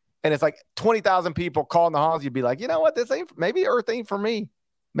Walton and it's like 20,000 people calling the Hogs. You'd be like, you know what? Maybe Earth ain't for me.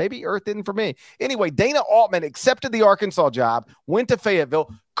 Maybe Earth isn't for me. Anyway, Dana Altman accepted the Arkansas job, went to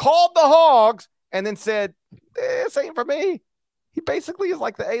Fayetteville, called the Hogs, and then said, this ain't for me. He basically is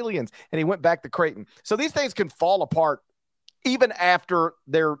like the aliens. And he went back to Creighton. So these things can fall apart even after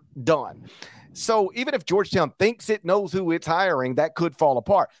they're done. So even if Georgetown thinks it knows who it's hiring, that could fall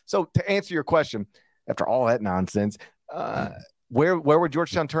apart. So to answer your question, after all that nonsense, where would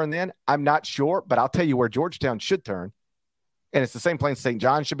Georgetown turn then? I'm not sure, but I'll tell you where Georgetown should turn. And it's the same place St.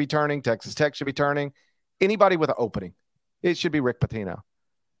 John should be turning. Texas Tech should be turning. Anybody with an opening. It should be Rick Pitino.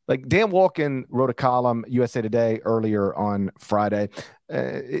 Like Dan Walken wrote a column, USA Today, earlier on Friday.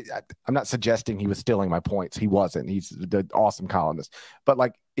 I'm not suggesting he was stealing my points. He wasn't. He's the awesome columnist. But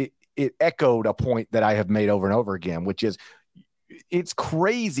like it echoed a point that I have made over and over again, which is it's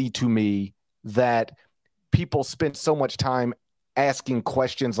crazy to me that people spend so much time asking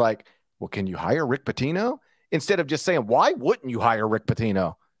questions like, well, can you hire Rick Pitino? Instead of just saying, why wouldn't you hire Rick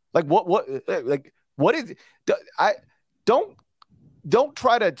Pitino? Like what is, don't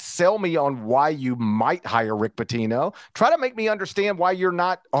try to sell me on why you might hire Rick Pitino. Try to make me understand why you're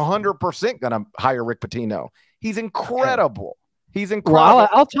not 100% going to hire Rick Pitino. He's incredible. He's incredible. Well,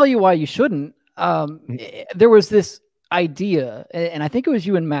 I'll tell you why you shouldn't. There was this idea, and I think it was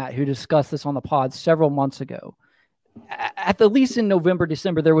you and Matt who discussed this on the pod several months ago. At the least in November,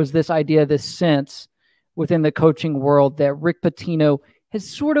 December, there was this idea, this sense within the coaching world that Rick Pitino has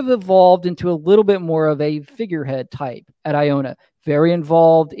sort of evolved into a little bit more of a figurehead type at Iona. Very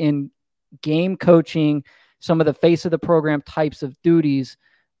involved in game coaching, some of the face of the program types of duties,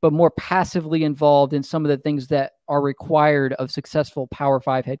 but more passively involved in some of the things that are required of successful Power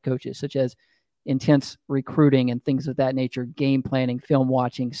 5 head coaches, such as intense recruiting and things of that nature, game planning, film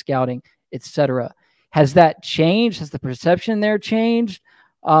watching, scouting, etc. Has that changed? Has the perception there changed?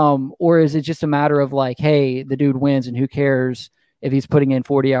 Or is it just a matter of like, hey, the dude wins and who cares if he's putting in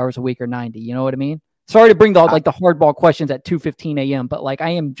 40 hours a week or 90? You know what I mean? Sorry to bring the hardball questions at 2:15 a.m., but like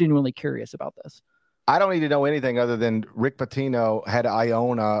I am genuinely curious about this. I don't need to know anything other than Rick Pitino had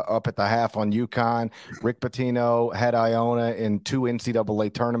Iona up at the half on UConn. Rick Pitino had Iona in 2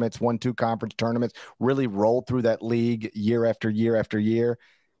 NCAA tournaments, 2 conference tournaments, really rolled through that league year after year after year.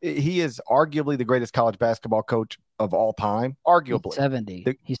 He is arguably the greatest college basketball coach of all time.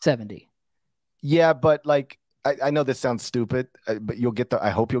 Arguably. He's 70. Yeah, but like, I know this sounds stupid, but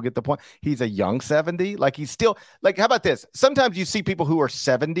I hope you'll get the point. He's a young 70. Like he's still like, how about this? Sometimes you see people who are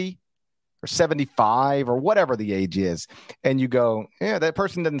 70 or 75 or whatever the age is, and you go, yeah, that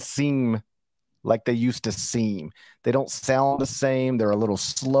person doesn't seem like they used to seem. They don't sound the same. They're a little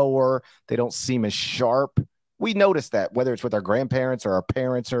slower. They don't seem as sharp. We notice that, whether it's with our grandparents or our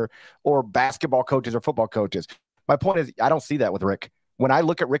parents or basketball coaches or football coaches. My point is, I don't see that with Rick. When I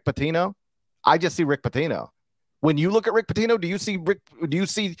look at Rick Pitino, I just see Rick Pitino. When you look at Rick Pitino, do you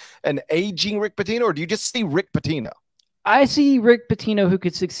see an aging Rick Pitino, or do you just see Rick Pitino? I see Rick Pitino who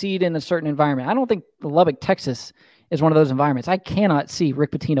could succeed in a certain environment. I don't think Lubbock, Texas is one of those environments. I cannot see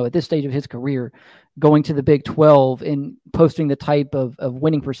Rick Pitino at this stage of his career going to the Big 12 and posting the type of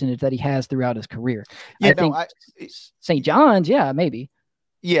winning percentage that he has throughout his career. I think St. John's, yeah, maybe.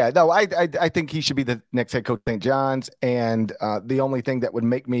 Yeah, no, I think he should be the next head coach of St. John's. And the only thing that would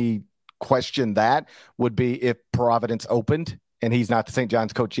make me question that would be if Providence opened and he's not the St.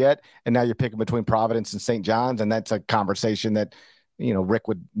 John's coach yet, and now you're picking between Providence and St. John's, and that's a conversation that, you know, Rick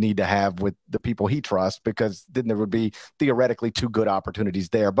would need to have with the people he trusts, because then there would be theoretically 2 good opportunities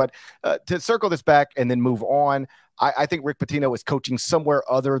there. But to circle this back and then move on, I think Rick Pitino is coaching somewhere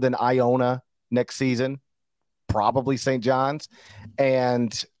other than Iona next season, probably St. John's.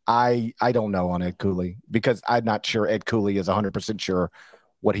 And I don't know on Ed Cooley, because I'm not sure Ed Cooley is 100% sure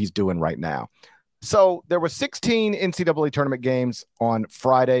what he's doing right now. So there were 16 NCAA tournament games on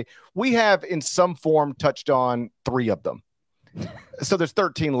Friday. We have in some form touched on 3 of them. So there's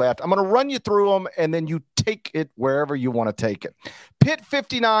 13 left. I'm going to run you through them, and then you take it wherever you want to take it. Pitt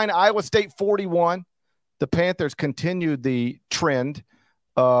 59, Iowa State 41. The Panthers continued the trend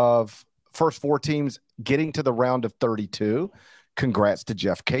of first 4 teams getting to the round of 32. Congrats to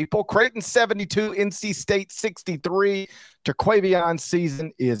Jeff Capel. Creighton 72, NC State 63. Terquavion's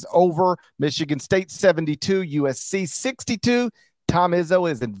season is over. Michigan State 72, USC 62. Tom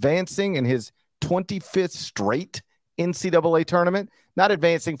Izzo is advancing in his 25th straight NCAA tournament. Not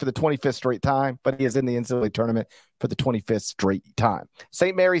advancing for the 25th straight time, but he is in the NCAA tournament for the 25th straight time.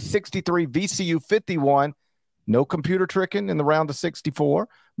 St. Mary's 63, VCU 51. No computer tricking in the round of 64.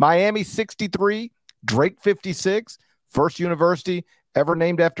 Miami 63, Drake 56. First university ever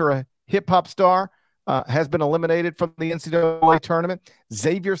named after a hip-hop star has been eliminated from the NCAA tournament.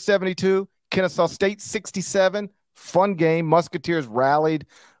 Xavier 72, Kennesaw State 67. Fun game. Musketeers rallied,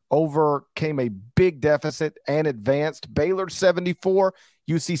 overcame a big deficit and advanced. Baylor 74,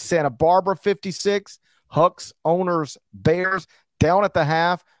 UC Santa Barbara 56. Hucks owners Bears down at the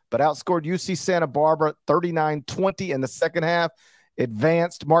half, but outscored UC Santa Barbara 39-20 in the second half.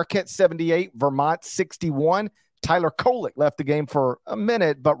 Advanced. Marquette 78, Vermont 61. Tyler Kolick left the game for a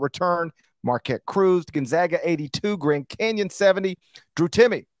minute, but returned. Marquette cruised. Gonzaga 82, Grand Canyon 70. Drew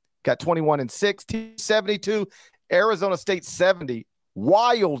Timme got 21 and 6. 72, Arizona State 70.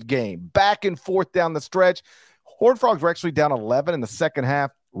 Wild game, back and forth down the stretch. Horned Frogs were actually down 11 in the second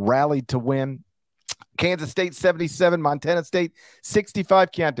half, rallied to win. Kansas State 77, Montana State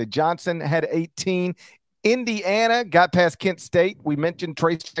 65. Keontae Johnson had 18. Indiana got past Kent State. We mentioned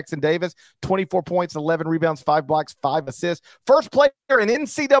Trace Jackson Davis, 24 points, 11 rebounds, 5 blocks, 5 assists. First player in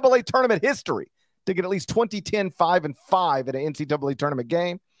NCAA tournament history to get at least 20-10, 5-5 in an NCAA tournament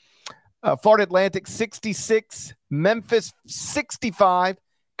game. Florida Atlantic 66, Memphis 65.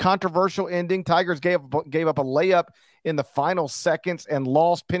 Controversial ending. Tigers gave up a layup in the final seconds and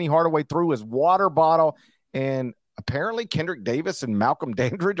lost. Penny Hardaway threw his water bottle, and apparently Kendrick Davis and Malcolm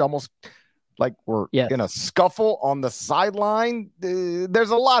Dandridge almost like were in a scuffle on the sideline. There's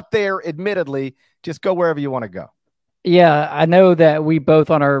a lot there, admittedly. Just go wherever you want to go. Yeah, I know that we both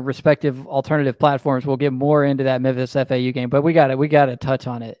on our respective alternative platforms will get more into that Memphis FAU game, but we got to touch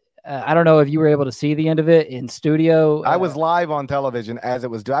on it. I don't know if you were able to see the end of it in studio. I was live on television as it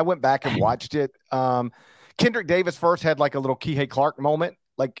was done. I went back and watched it. Kendrick Davis first had like a little Kihei Clark moment.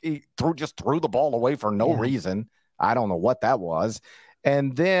 Like he just threw the ball away for no reason. I don't know what that was.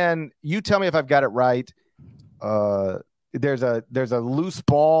 And then you tell me if I've got it right. There's a loose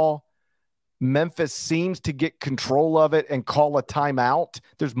ball. Memphis seems to get control of it and call a timeout.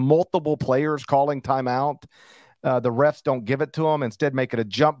 There's multiple players calling timeout. The refs don't give it to them. Instead, make it a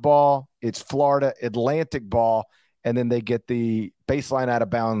jump ball. It's Florida Atlantic ball. And then they get the baseline out of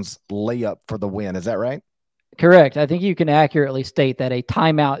bounds layup for the win. Is that right? Correct. I think you can accurately state that a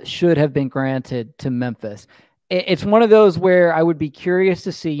timeout should have been granted to Memphis. It's one of those where I would be curious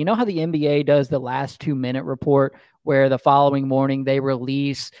to see, you know how the NBA does the last 2-minute report where the following morning they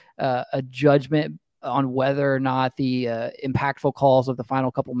release a judgment on whether or not the impactful calls of the final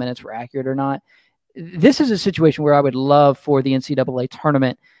couple minutes were accurate or not. This is a situation where I would love for the NCAA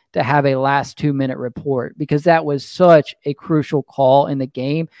tournament to have a last 2-minute report, because that was such a crucial call in the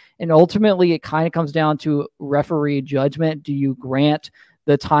game. And ultimately it kind of comes down to referee judgment. Do you grant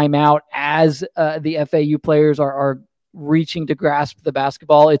the timeout as the FAU players are reaching to grasp the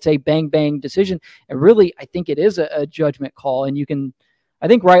basketball? It's a bang decision. And really, I think it is a judgment call. And you can, I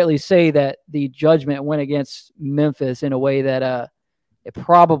think, rightly say that the judgment went against Memphis in a way that it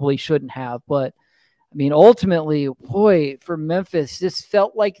probably shouldn't have. But I mean, ultimately, boy, for Memphis, this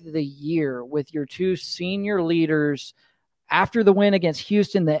felt like the year with your two senior leaders after the win against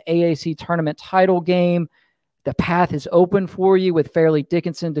Houston, the AAC tournament title game. The path is open for you with Fairleigh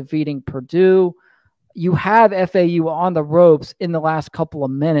Dickinson defeating Purdue. You have FAU on the ropes in the last couple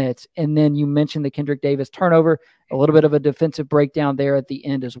of minutes. And then you mentioned the Kendrick Davis turnover, a little bit of a defensive breakdown there at the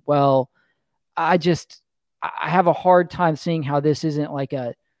end as well. I have a hard time seeing how this isn't like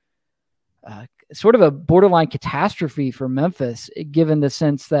a sort of a borderline catastrophe for Memphis, given the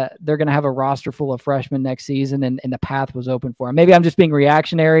sense that they're going to have a roster full of freshmen next season and the path was open for them. Maybe I'm just being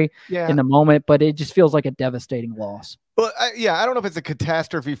reactionary in the moment, but it just feels like a devastating loss. Well, I don't know if it's a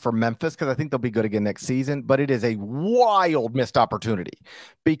catastrophe for Memphis, because I think they'll be good again next season, but it is a wild missed opportunity,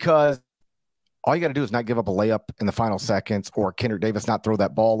 because all you got to do is not give up a layup in the final seconds, or Kendrick Davis not throw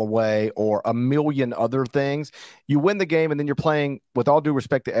that ball away, or a million other things. You win the game, and then you're playing, with all due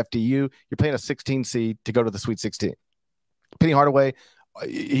respect to FDU, you're playing a 16 seed to go to the Sweet 16. Penny Hardaway,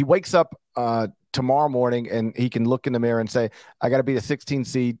 he wakes up tomorrow morning and he can look in the mirror and say, I got to be a 16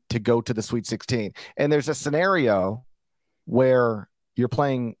 seed to go to the Sweet 16. And there's a scenario where you're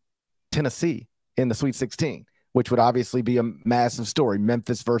playing Tennessee in the Sweet 16, which would obviously be a massive story,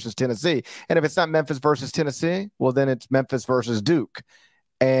 Memphis versus Tennessee. And if it's not Memphis versus Tennessee, well, then it's Memphis versus Duke.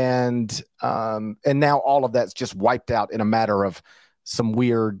 And now all of that's just wiped out in a matter of some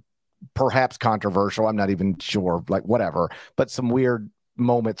weird, perhaps controversial, I'm not even sure, like whatever, but some weird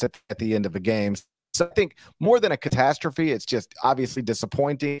moments at the end of the game. So I think more than a catastrophe, it's just obviously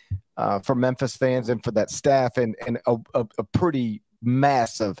disappointing for Memphis fans and for that staff, and a pretty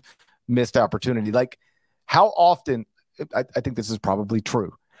massive missed opportunity. Like, how often, I think this is probably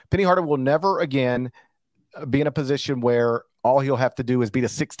true, Penny Hardaway will never again be in a position where all he'll have to do is beat a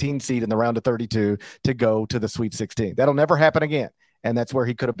 16 seed in the round of 32 to go to the Sweet 16. That'll never happen again. And that's where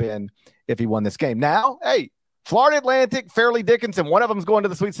he could have been if he won this game. Now, hey, Florida Atlantic, Fairleigh Dickinson, one of them is going to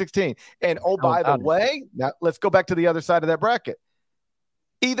the Sweet 16. And by the way, now let's go back to the other side of that bracket.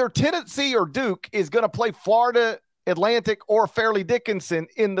 Either Tennessee or Duke is going to play Florida Atlantic or Fairleigh Dickinson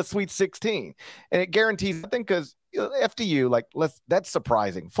in the Sweet 16. And it guarantees, I think, because FDU, like, that's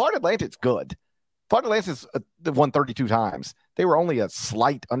surprising. Florida Atlantic's good. Florida Atlantic's won 32 times. They were only a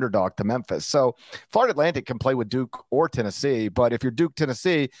slight underdog to Memphis. So Florida Atlantic can play with Duke or Tennessee. But if you're Duke,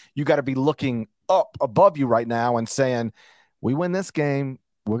 Tennessee, you got to be looking up above you right now and saying, we win this game,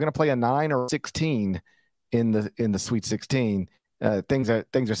 we're going to play a 9 or 16 in the Sweet 16. Things are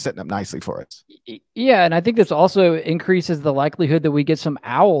setting up nicely for us. Yeah, and I think this also increases the likelihood that we get some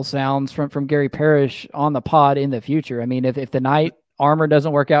owl sounds from Gary Parrish on the pod in the future. I mean, if the night armor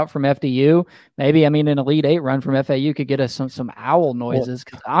doesn't work out from FDU, maybe, I mean, an Elite 8 run from FAU could get us some owl noises.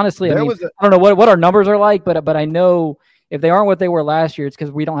 Because honestly, I don't know what our numbers are like, but I know if they aren't what they were last year, it's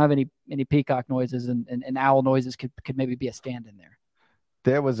because we don't have any peacock noises, and owl noises could maybe be a stand in there.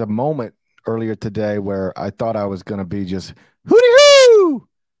 There was a moment earlier today where I thought I was going to be just hooty-hoo,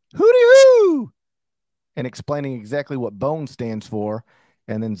 hooty-hoo. and explaining exactly what bone stands for.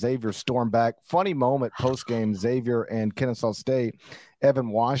 And then Xavier stormed back. Funny moment post game, Xavier and Kennesaw State, Evan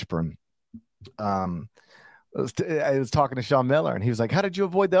Washburn. I was talking to Sean Miller, and he was like, "How did you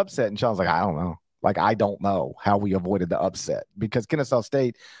avoid the upset?" And Sean's like, "I don't know. Like, I don't know how we avoided the upset, because Kennesaw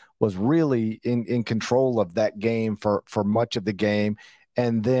State was really in control of that game for much of the game."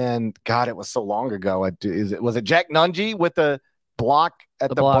 And then, God, it was so long ago. Was it Jack Nungy with the block at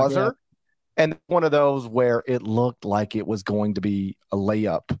the buzzer? Yeah. And one of those where it looked like it was going to be a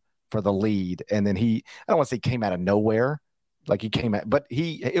layup for the lead. And then I don't want to say came out of nowhere, like he came at, but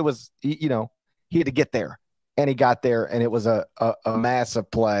he had to get there, and he got there, and it was a massive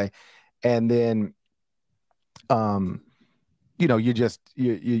play. And then,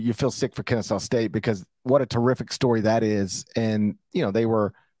 you feel sick for Kennesaw State, because what a terrific story that is. And, they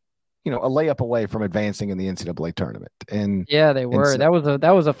were, a layup away from advancing in the NCAA tournament. And yeah, they were. So,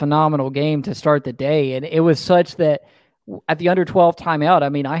 that was a phenomenal game to start the day. And it was such that at the under 12 timeout, I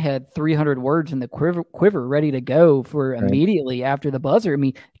mean, I had 300 words in the quiver ready to go for immediately after the buzzer. I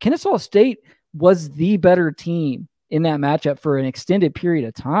mean, Kennesaw State was the better team in that matchup for an extended period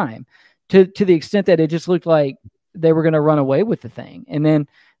of time, to the extent that it just looked like they were going to run away with the thing. And then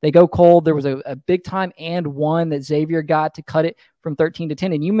they go cold. There was a big time and one that Xavier got to cut it from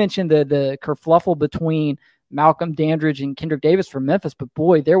 13-10. And you mentioned the kerfluffle between Malcolm Dandridge and Kendrick Davis from Memphis, but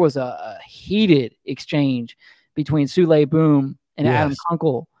boy, there was a heated exchange between Sule Boom and Adam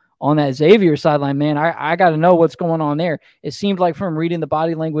Kunkel on that Xavier sideline. Man, I got to know what's going on there. It seemed like from reading the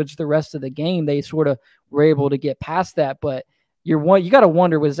body language the rest of the game, they sort of were able to get past that. But you got to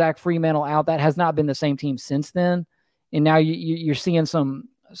wonder, with Zach Fremantle out, that has not been the same team since then. And now you're seeing some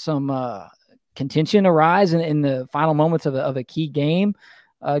contention arise in the final moments of a key game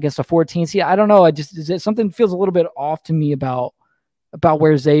against a 14 seed. I don't know. Something feels a little bit off to me about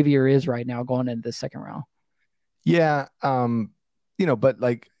where Xavier is right now going into the second round. Yeah. But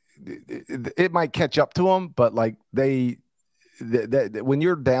like it might catch up to them, but like when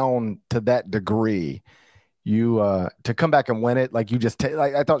you're down to that degree, to come back and win it, like you just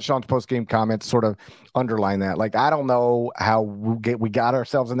like I thought Sean's post-game comments sort of underline that. Like, I don't know how we got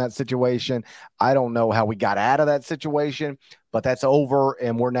ourselves in that situation. I don't know how we got out of that situation, but that's over,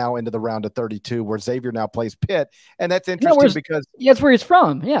 and we're now into the round of 32, where Xavier now plays Pitt, and that's interesting because that's where he's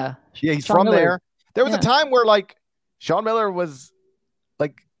from. Yeah, he's Sean from Miller. There. There was a time where like Sean Miller was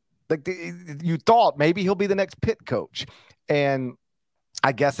you thought maybe he'll be the next Pitt coach, and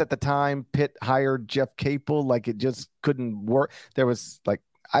I guess at the time Pitt hired Jeff Capel, like it just couldn't work. There was like,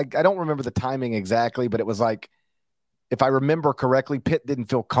 I don't remember the timing exactly, but it was like, if I remember correctly, Pitt didn't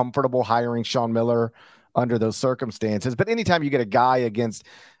feel comfortable hiring Sean Miller under those circumstances. But anytime you get a guy against,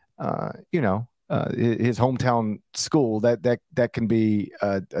 his hometown school, that can be,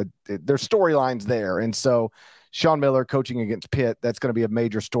 there's storylines there. And so Sean Miller coaching against Pitt, that's going to be a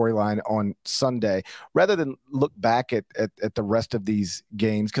major storyline on Sunday. Rather than look back at the rest of these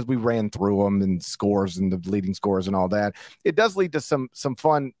games, because we ran through them and scores and the leading scores and all that, it does lead to some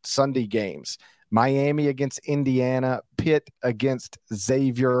fun Sunday games. Miami against Indiana, Pitt against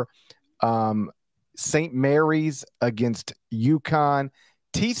Xavier, St. Mary's against UConn.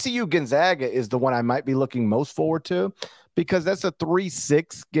 TCU Gonzaga is the one I might be looking most forward to, because that's a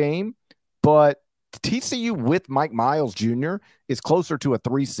 3-6 game, but TCU with Mike Miles Jr. is closer to a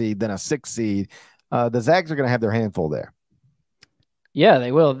 3 seed than a 6 seed. The Zags are going to have their handful there. Yeah,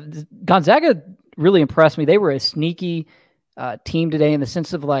 they will. Gonzaga really impressed me. They were a sneaky team today, in the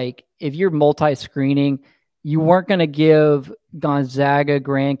sense of, like, if you're multi-screening, you weren't going to give Gonzaga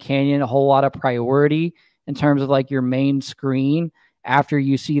Grand Canyon a whole lot of priority in terms of like your main screen after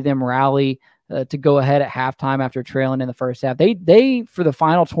you see them rally to go ahead at halftime after trailing in the first half. They for the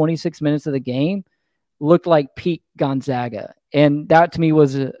final 26 minutes of the game, looked like peak Gonzaga. And that to me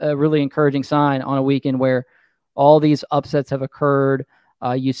was a really encouraging sign on a weekend where all these upsets have occurred.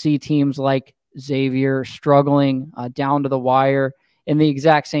 You see teams like Xavier struggling down to the wire in the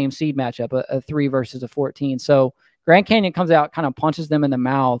exact same seed matchup, a 3 versus a 14. So Grand Canyon comes out, kind of punches them in the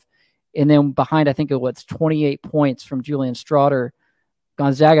mouth. And then behind, I think it was 28 points from Julian Straughter,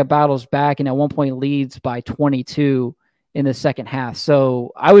 Gonzaga battles back and at one point leads by 22 in the second half.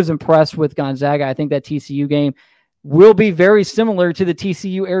 So I was impressed with Gonzaga. I think that TCU game will be very similar to the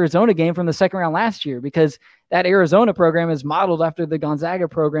TCU Arizona game from the second round last year, because that Arizona program is modeled after the Gonzaga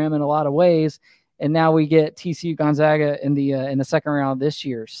program in a lot of ways. And now we get TCU Gonzaga in the second round this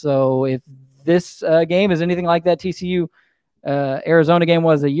year. So if this game is anything like that TCU Arizona game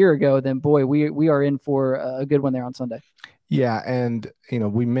was a year ago, then boy, we are in for a good one there on Sunday. Yeah. And,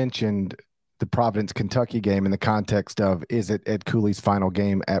 we mentioned the Providence Kentucky game in the context of, is it Ed Cooley's final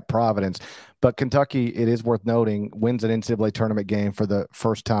game at Providence? But Kentucky, it is worth noting, wins an NCAA tournament game for the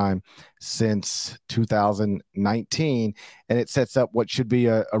first time since 2019, and it sets up what should be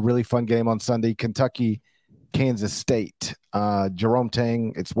a really fun game on Sunday. Kentucky, Kansas State. Jerome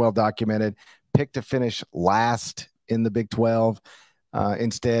Tang, it's well documented, picked to finish last in the Big 12.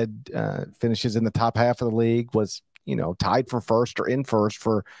 Instead, finishes in the top half of the league, was, tied for first or in first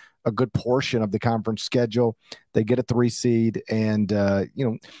for a good portion of the conference schedule. They get a 3 seed, and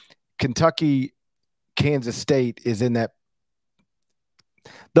Kentucky, Kansas State is in that.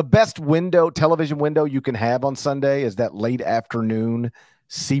 The best television window you can have on Sunday is that late afternoon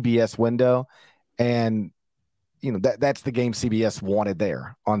CBS window, and that's the game CBS wanted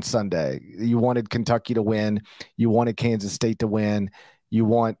there on Sunday. You wanted Kentucky to win, you wanted Kansas State to win, you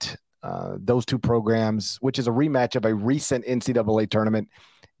want those two programs, which is a rematch of a recent NCAA tournament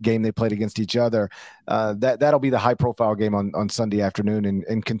game they played against each other. That'll be the high profile game on Sunday afternoon.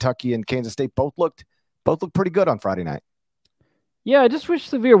 And Kentucky and Kansas State both looked pretty good on Friday night. Yeah, I just wish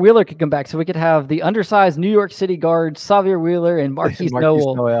Xavier Wheeler could come back so we could have the undersized New York City guards, Xavier Wheeler and Marquise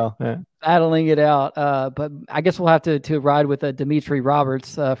Noel battling it out. But I guess we'll have to ride with Dimitri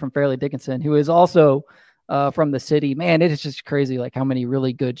Roberts from Fairleigh Dickinson, who is also from the city. Man, it is just crazy, like how many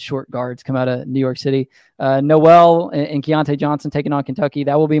really good short guards come out of New York City. Noel and Keontae Johnson taking on Kentucky.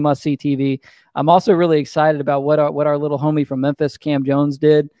 That will be must-see TV. I'm also really excited about what our little homie from Memphis, Cam Jones,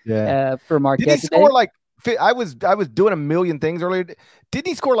 did for Marquette. Did he score like – I was doing a million things earlier. Didn't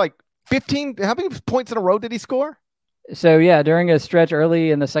he score like 15? How many points in a row did he score? So, yeah, during a stretch early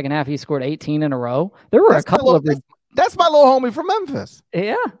in the second half, he scored 18 in a row. There were a couple of – That's my little homie from Memphis.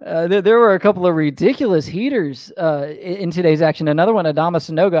 Yeah, there were a couple of ridiculous heaters in today's action. Another one, Adama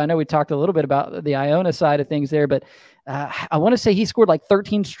Sanogo. I know we talked a little bit about the Iona side of things there, but I want to say he scored like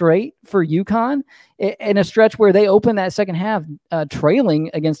 13 straight for UConn in a stretch where they opened that second half trailing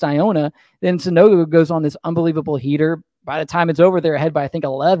against Iona. Then Sanogo goes on this unbelievable heater. By the time it's over, they're ahead by, I think,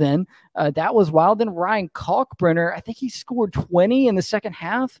 11. That was wild. Then Ryan Kalkbrenner, I think he scored 20 in the second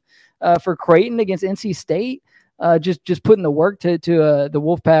half for Creighton against NC State. Just putting the work to the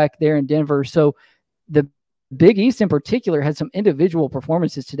Wolfpack there in Denver. So the Big East in particular had some individual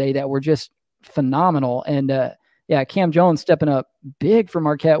performances today that were just phenomenal. And Cam Jones stepping up big for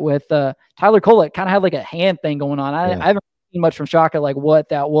Marquette with Tyler Collett kind of had like a hand thing going on. I haven't seen much from Shaka, like what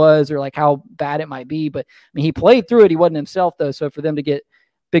that was or like how bad it might be. But I mean, he played through it. He wasn't himself though. So for them to get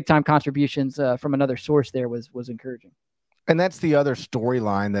big time contributions from another source there was encouraging. And that's the other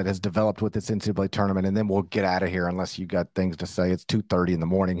storyline that has developed with this NCAA tournament. And then we'll get out of here unless you got things to say. It's 2:30 in the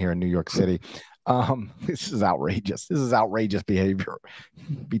morning here in New York City. This is outrageous. This is outrageous behavior.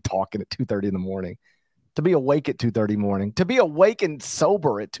 Be talking at 2:30 in the morning. To be awake at 2:30 morning. To be awake and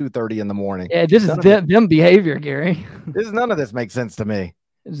sober at 2:30 in the morning. Yeah, this is them behavior, Gary. None of this makes sense to me.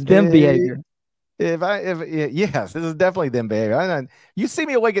 It's them behavior. Yes, this is definitely them behavior. You see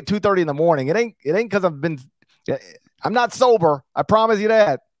me awake at 2:30 in the morning. It ain't because I'm not sober. I promise you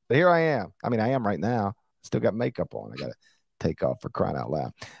that. But here I am. I mean, I am right now. Still got makeup on. I got to take off, for crying out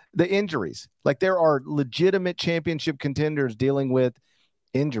loud. The injuries. Like, there are legitimate championship contenders dealing with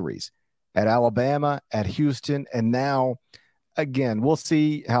injuries at Alabama, at Houston, and now, again, we'll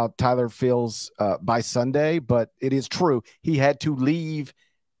see how Tyler feels by Sunday, but it is true. He had to leave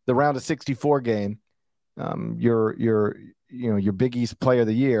the round of 64 game. Your Big East Player of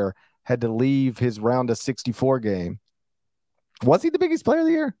the Year had to leave his round of 64 game. Was he the Big East Player of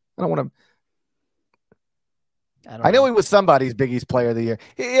the Year? I know he was somebody's Big East Player of the Year.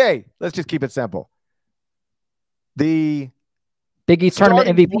 Hey, let's just keep it simple. The Big East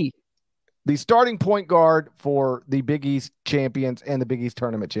Tournament MVP. The starting point guard for the Big East champions and the Big East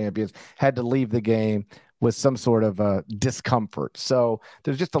Tournament champions had to leave the game with some sort of discomfort. So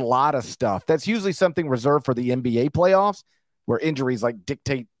there's just a lot of stuff. That's usually something reserved for the NBA playoffs, where injuries like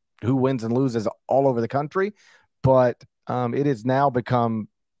dictate who wins and loses all over the country. But it has now become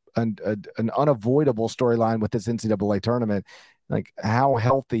an unavoidable storyline with this NCAA tournament. Like, how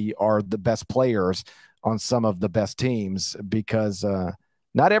healthy are the best players on some of the best teams? Because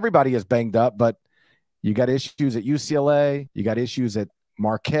not everybody is banged up, but you got issues at UCLA, you got issues at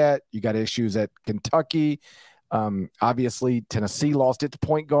Marquette, you got issues at Kentucky. Obviously, Tennessee lost its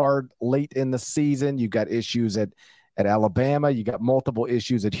point guard late in the season. You got issues at Alabama. You got multiple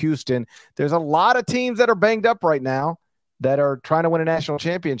issues at Houston. There's a lot of teams that are banged up right now that are trying to win a national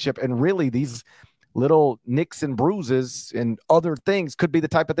championship. And really, these little nicks and bruises and other things could be the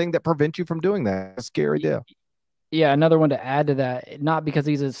type of thing that prevent you from doing that. It's a scary deal. Yeah, another one to add to that, not because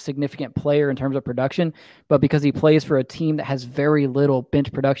he's a significant player in terms of production, but because he plays for a team that has very little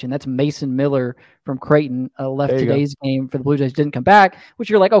bench production. That's Mason Miller from Creighton, left today's game for the Blue Jays, didn't come back, which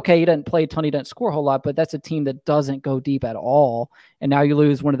you're like, okay, he doesn't play a ton, he doesn't score a whole lot, but that's a team that doesn't go deep at all. And now you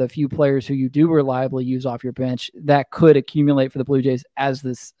lose one of the few players who you do reliably use off your bench that could accumulate for the Blue Jays as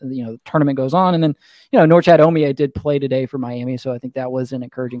this, tournament goes on. And then, Norchad Omie did play today for Miami, so I think that was an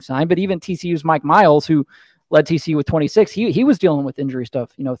encouraging sign. But even TCU's Mike Miles, who led TCU with 26. He was dealing with injury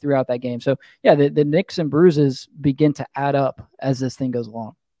stuff, throughout that game. So yeah, the nicks and bruises begin to add up as this thing goes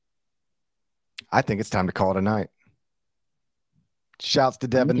along. I think it's time to call it a night. Shouts to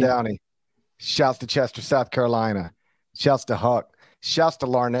Devin Downey. Shouts to Chester, South Carolina. Shouts to Huck. Shouts to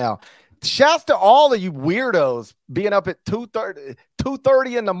Larnell. Shouts to all of you weirdos being up at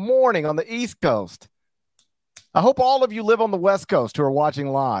 2:30 in the morning on the East Coast. I hope all of you live on the West Coast who are watching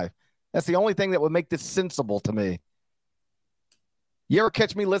live. That's the only thing that would make this sensible to me. You ever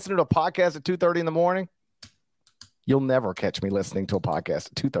catch me listening to a podcast at 2:30 in the morning? You'll never catch me listening to a podcast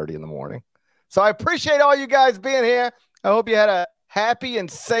at 2:30 in the morning. So I appreciate all you guys being here. I hope you had a happy and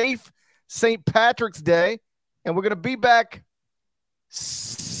safe St. Patrick's Day. And we're going to be back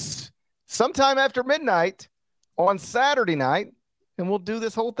sometime after midnight on Saturday night. And we'll do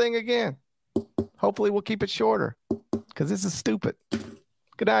this whole thing again. Hopefully we'll keep it shorter because this is stupid.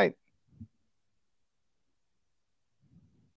 Good night.